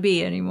don't want to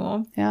be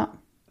anymore. Yeah.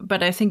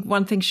 But I think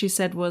one thing she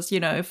said was,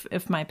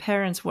 if my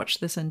parents watch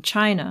this in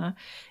China,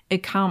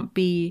 it can't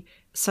be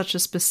such a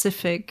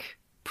specific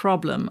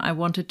problem. I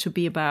want it to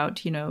be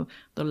about, the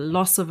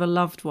loss of a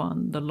loved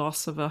one, the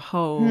loss of a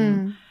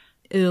home,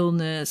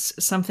 illness,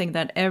 something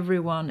that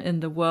everyone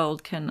in the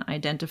world can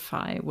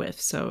identify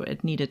with. So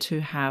it needed to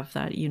have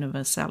that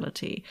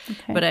universality.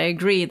 Okay. But I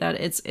agree that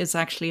it's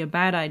actually a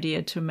bad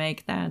idea to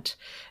make that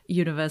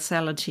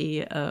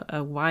universality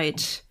a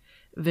white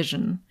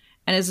vision.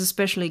 And it's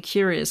especially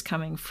curious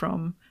coming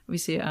from,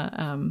 obviously,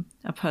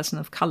 a person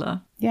of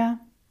color. Yeah.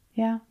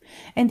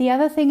 And the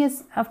other thing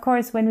is, of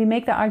course, when we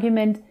make the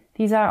argument,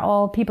 these are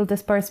all people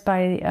dispersed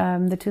by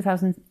the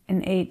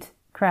 2008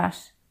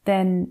 crash,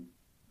 then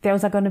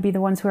those are going to be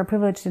the ones who are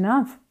privileged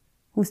enough,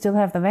 who still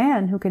have the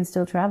van, who can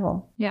still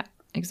travel. Yeah,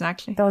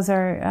 exactly. Those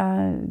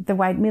are the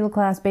white middle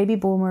class baby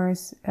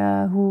boomers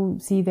who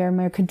see their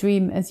American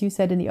dream, as you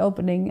said in the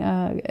opening,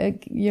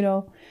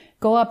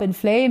 go up in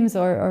flames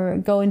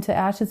or go into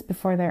ashes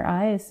before their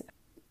eyes.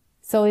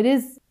 So it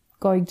is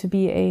going to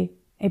be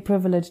a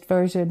privileged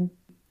version.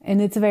 And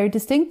it's a very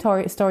distinct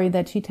story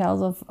that she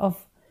tells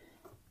of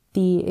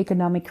the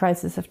economic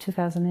crisis of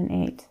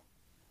 2008.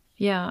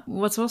 Yeah.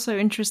 What's also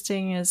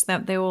interesting is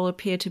that they all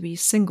appear to be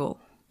single.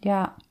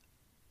 Yeah.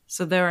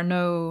 So there are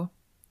no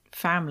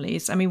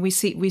families. I mean, we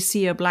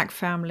see a black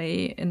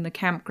family in the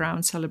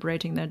campground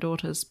celebrating their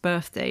daughter's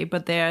birthday,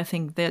 but I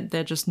think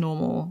they're just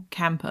normal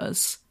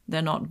campers.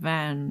 They're not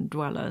van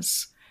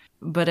dwellers.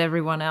 But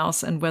everyone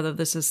else, and whether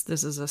this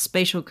is a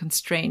spatial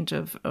constraint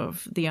of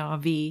the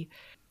RV,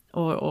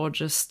 or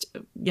just,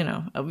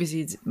 obviously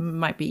it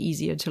might be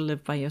easier to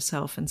live by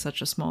yourself in such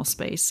a small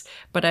space.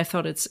 But I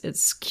thought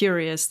it's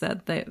curious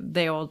that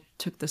they all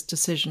took this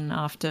decision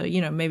after,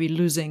 maybe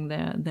losing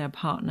their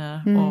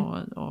partner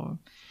or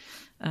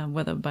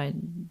whether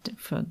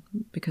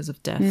because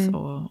of death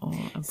or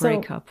a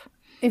breakup. So,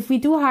 if we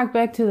do hark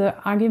back to the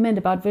argument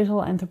about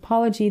visual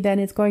anthropology, then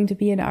it's going to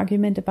be an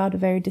argument about a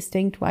very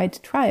distinct white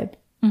tribe.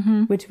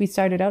 Which we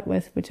started out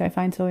with, which I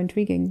find so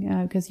intriguing,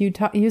 because you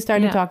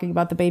started talking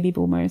about the baby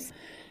boomers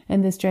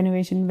and this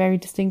generation, very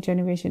distinct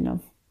generation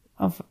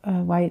of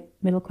white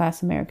middle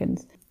class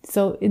Americans.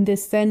 So in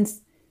this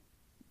sense,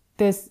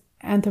 this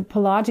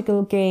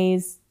anthropological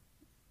gaze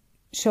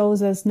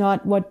shows us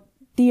not what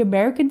the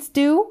Americans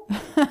do,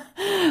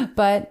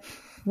 but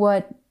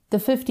what the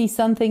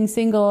 50-something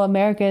single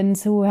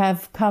Americans who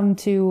have come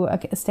to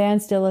a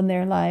standstill in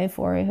their life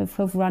or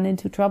have run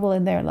into trouble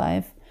in their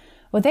life,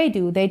 what they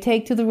do. They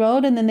take to the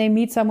road and then they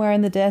meet somewhere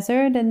in the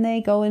desert and they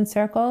go in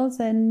circles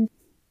and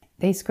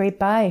they scrape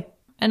by.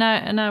 And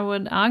I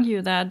would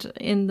argue that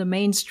in the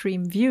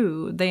mainstream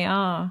view, they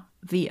are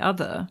the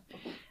other.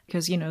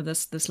 Because,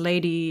 this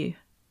lady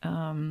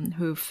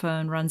who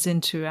Fern runs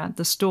into at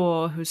the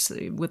store, who's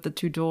with the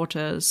two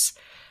daughters,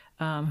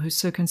 who's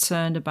so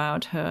concerned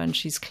about her, and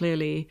she's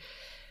clearly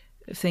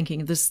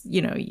thinking this,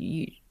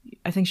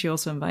 I think she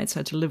also invites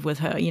her to live with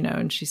her,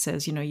 and she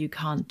says, you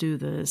can't do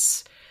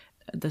this.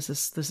 This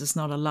is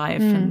not a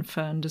life. And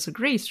Fern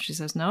disagrees. She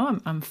says, no,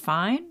 I'm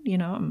fine.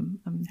 I'm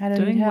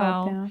doing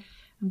well. Yeah.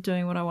 I'm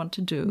doing what I want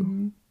to do.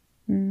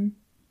 Mm-hmm. Mm-hmm.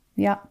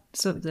 Yeah.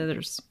 So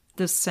there's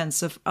this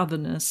sense of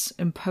otherness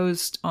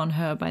imposed on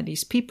her by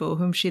these people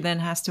whom she then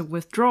has to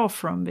withdraw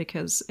from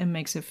because it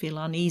makes her feel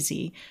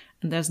uneasy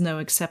and there's no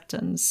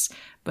acceptance.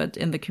 But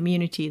in the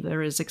community,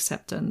 there is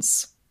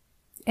acceptance.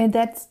 And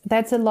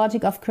that's a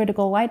logic of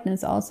critical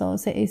whiteness also,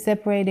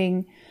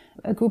 separating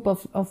a group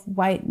of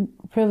white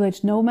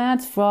privileged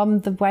nomads from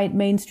the white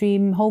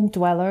mainstream home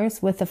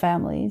dwellers with the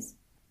families.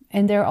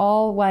 And they're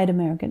all white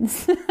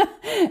Americans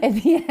at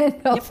the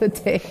end of the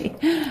day,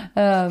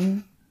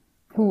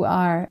 who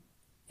are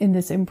in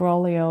this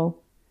imbroglio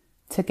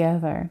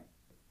together.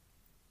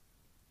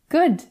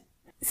 Good.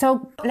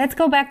 So let's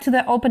go back to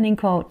the opening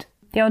quote.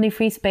 The only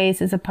free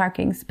space is a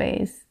parking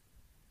space.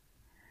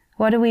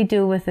 What do we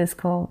do with this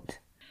quote?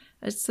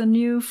 It's the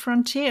new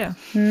frontier.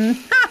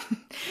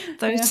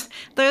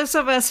 Those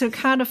of us who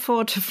can't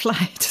afford to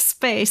fly to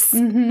space,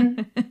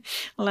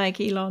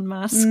 like Elon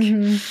Musk,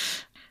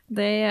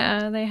 they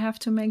have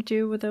to make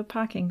do with a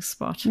parking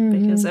spot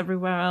because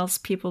everywhere else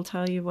people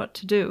tell you what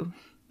to do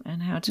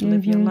and how to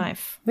live your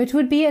life. Which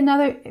would be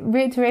another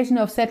reiteration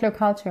of settler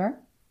culture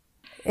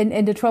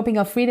and the troping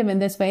of freedom in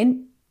this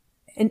vein.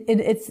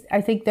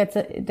 I think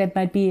that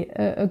might be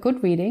a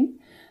good reading,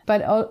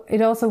 but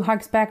it also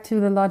harks back to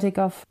the logic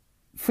of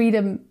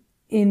freedom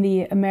in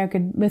the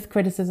American myth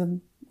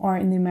criticism or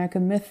in the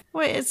American myth.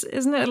 Well,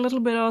 isn't it a little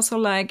bit also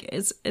like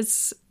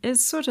it's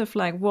sort of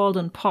like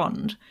Walden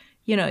Pond?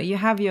 You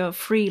have your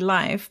free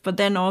life, but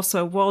then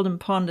also Walden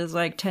Pond is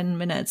like 10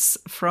 minutes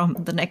from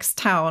the next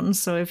town.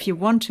 So if you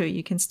want to,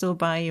 you can still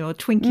buy your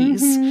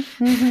Twinkies.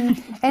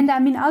 And I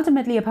mean,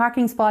 ultimately, a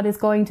parking spot is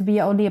going to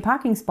be only a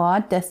parking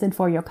spot destined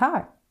for your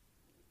car,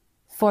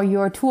 for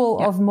your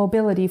tool of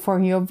mobility, for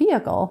your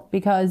vehicle.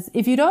 Because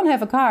if you don't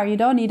have a car, you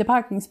don't need a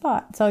parking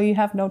spot. So you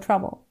have no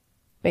trouble,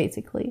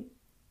 basically.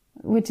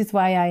 Which is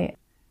why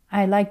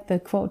I like the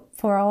quote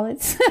for all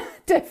its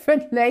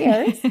different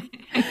layers.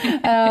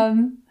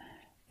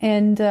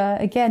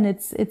 Again,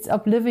 it's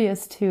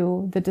oblivious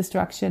to the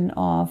destruction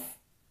of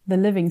the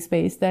living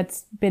space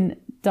that's been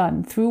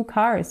done through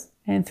cars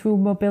and through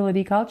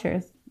mobility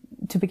cultures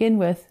to begin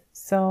with.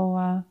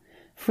 So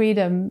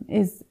freedom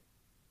is,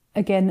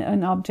 again,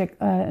 an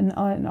object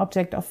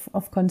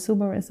of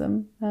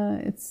consumerism.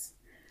 It's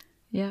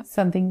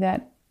something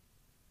that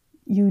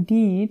you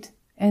need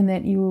and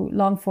that you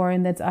long for,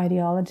 and that's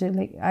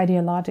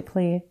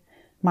ideologically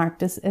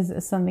marked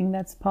as something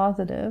that's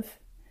positive,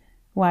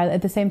 while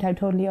at the same time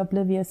totally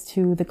oblivious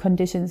to the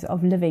conditions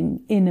of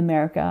living in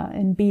America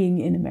and being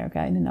in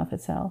America in and of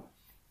itself.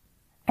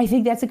 I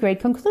think that's a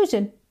great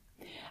conclusion.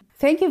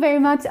 Thank you very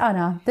much,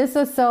 Anna. This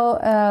was so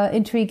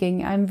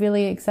intriguing. I'm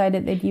really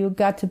excited that you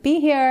got to be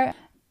here.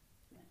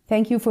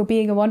 Thank you for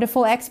being a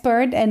wonderful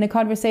expert and a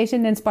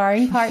conversation and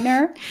sparring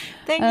partner.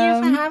 Thank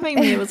you for having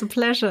me. It was a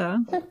pleasure.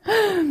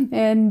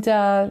 And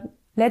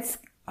let's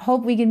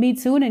hope we can meet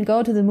soon and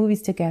go to the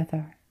movies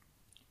together.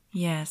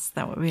 Yes,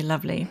 that would be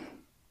lovely.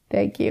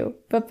 Thank you.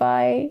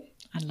 Bye-bye.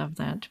 I love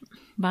that.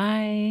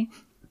 Bye.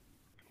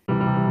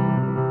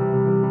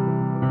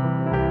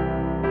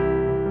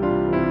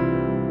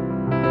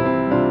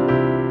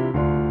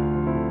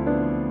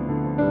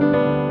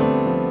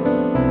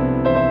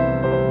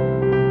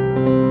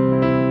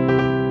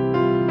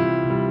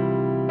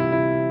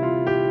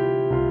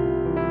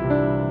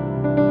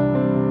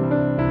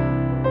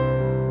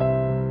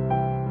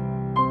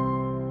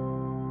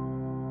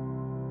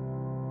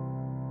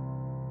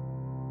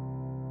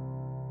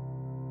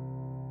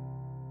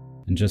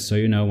 And just so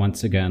you know,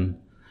 once again,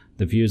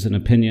 the views and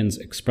opinions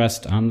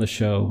expressed on the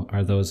show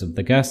are those of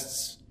the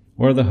guests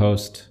or the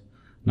host,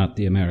 not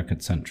the American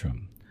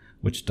Centrum,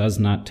 which does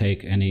not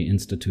take any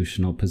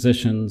institutional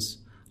positions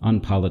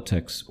on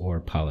politics or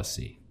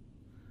policy.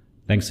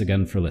 Thanks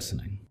again for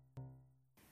listening.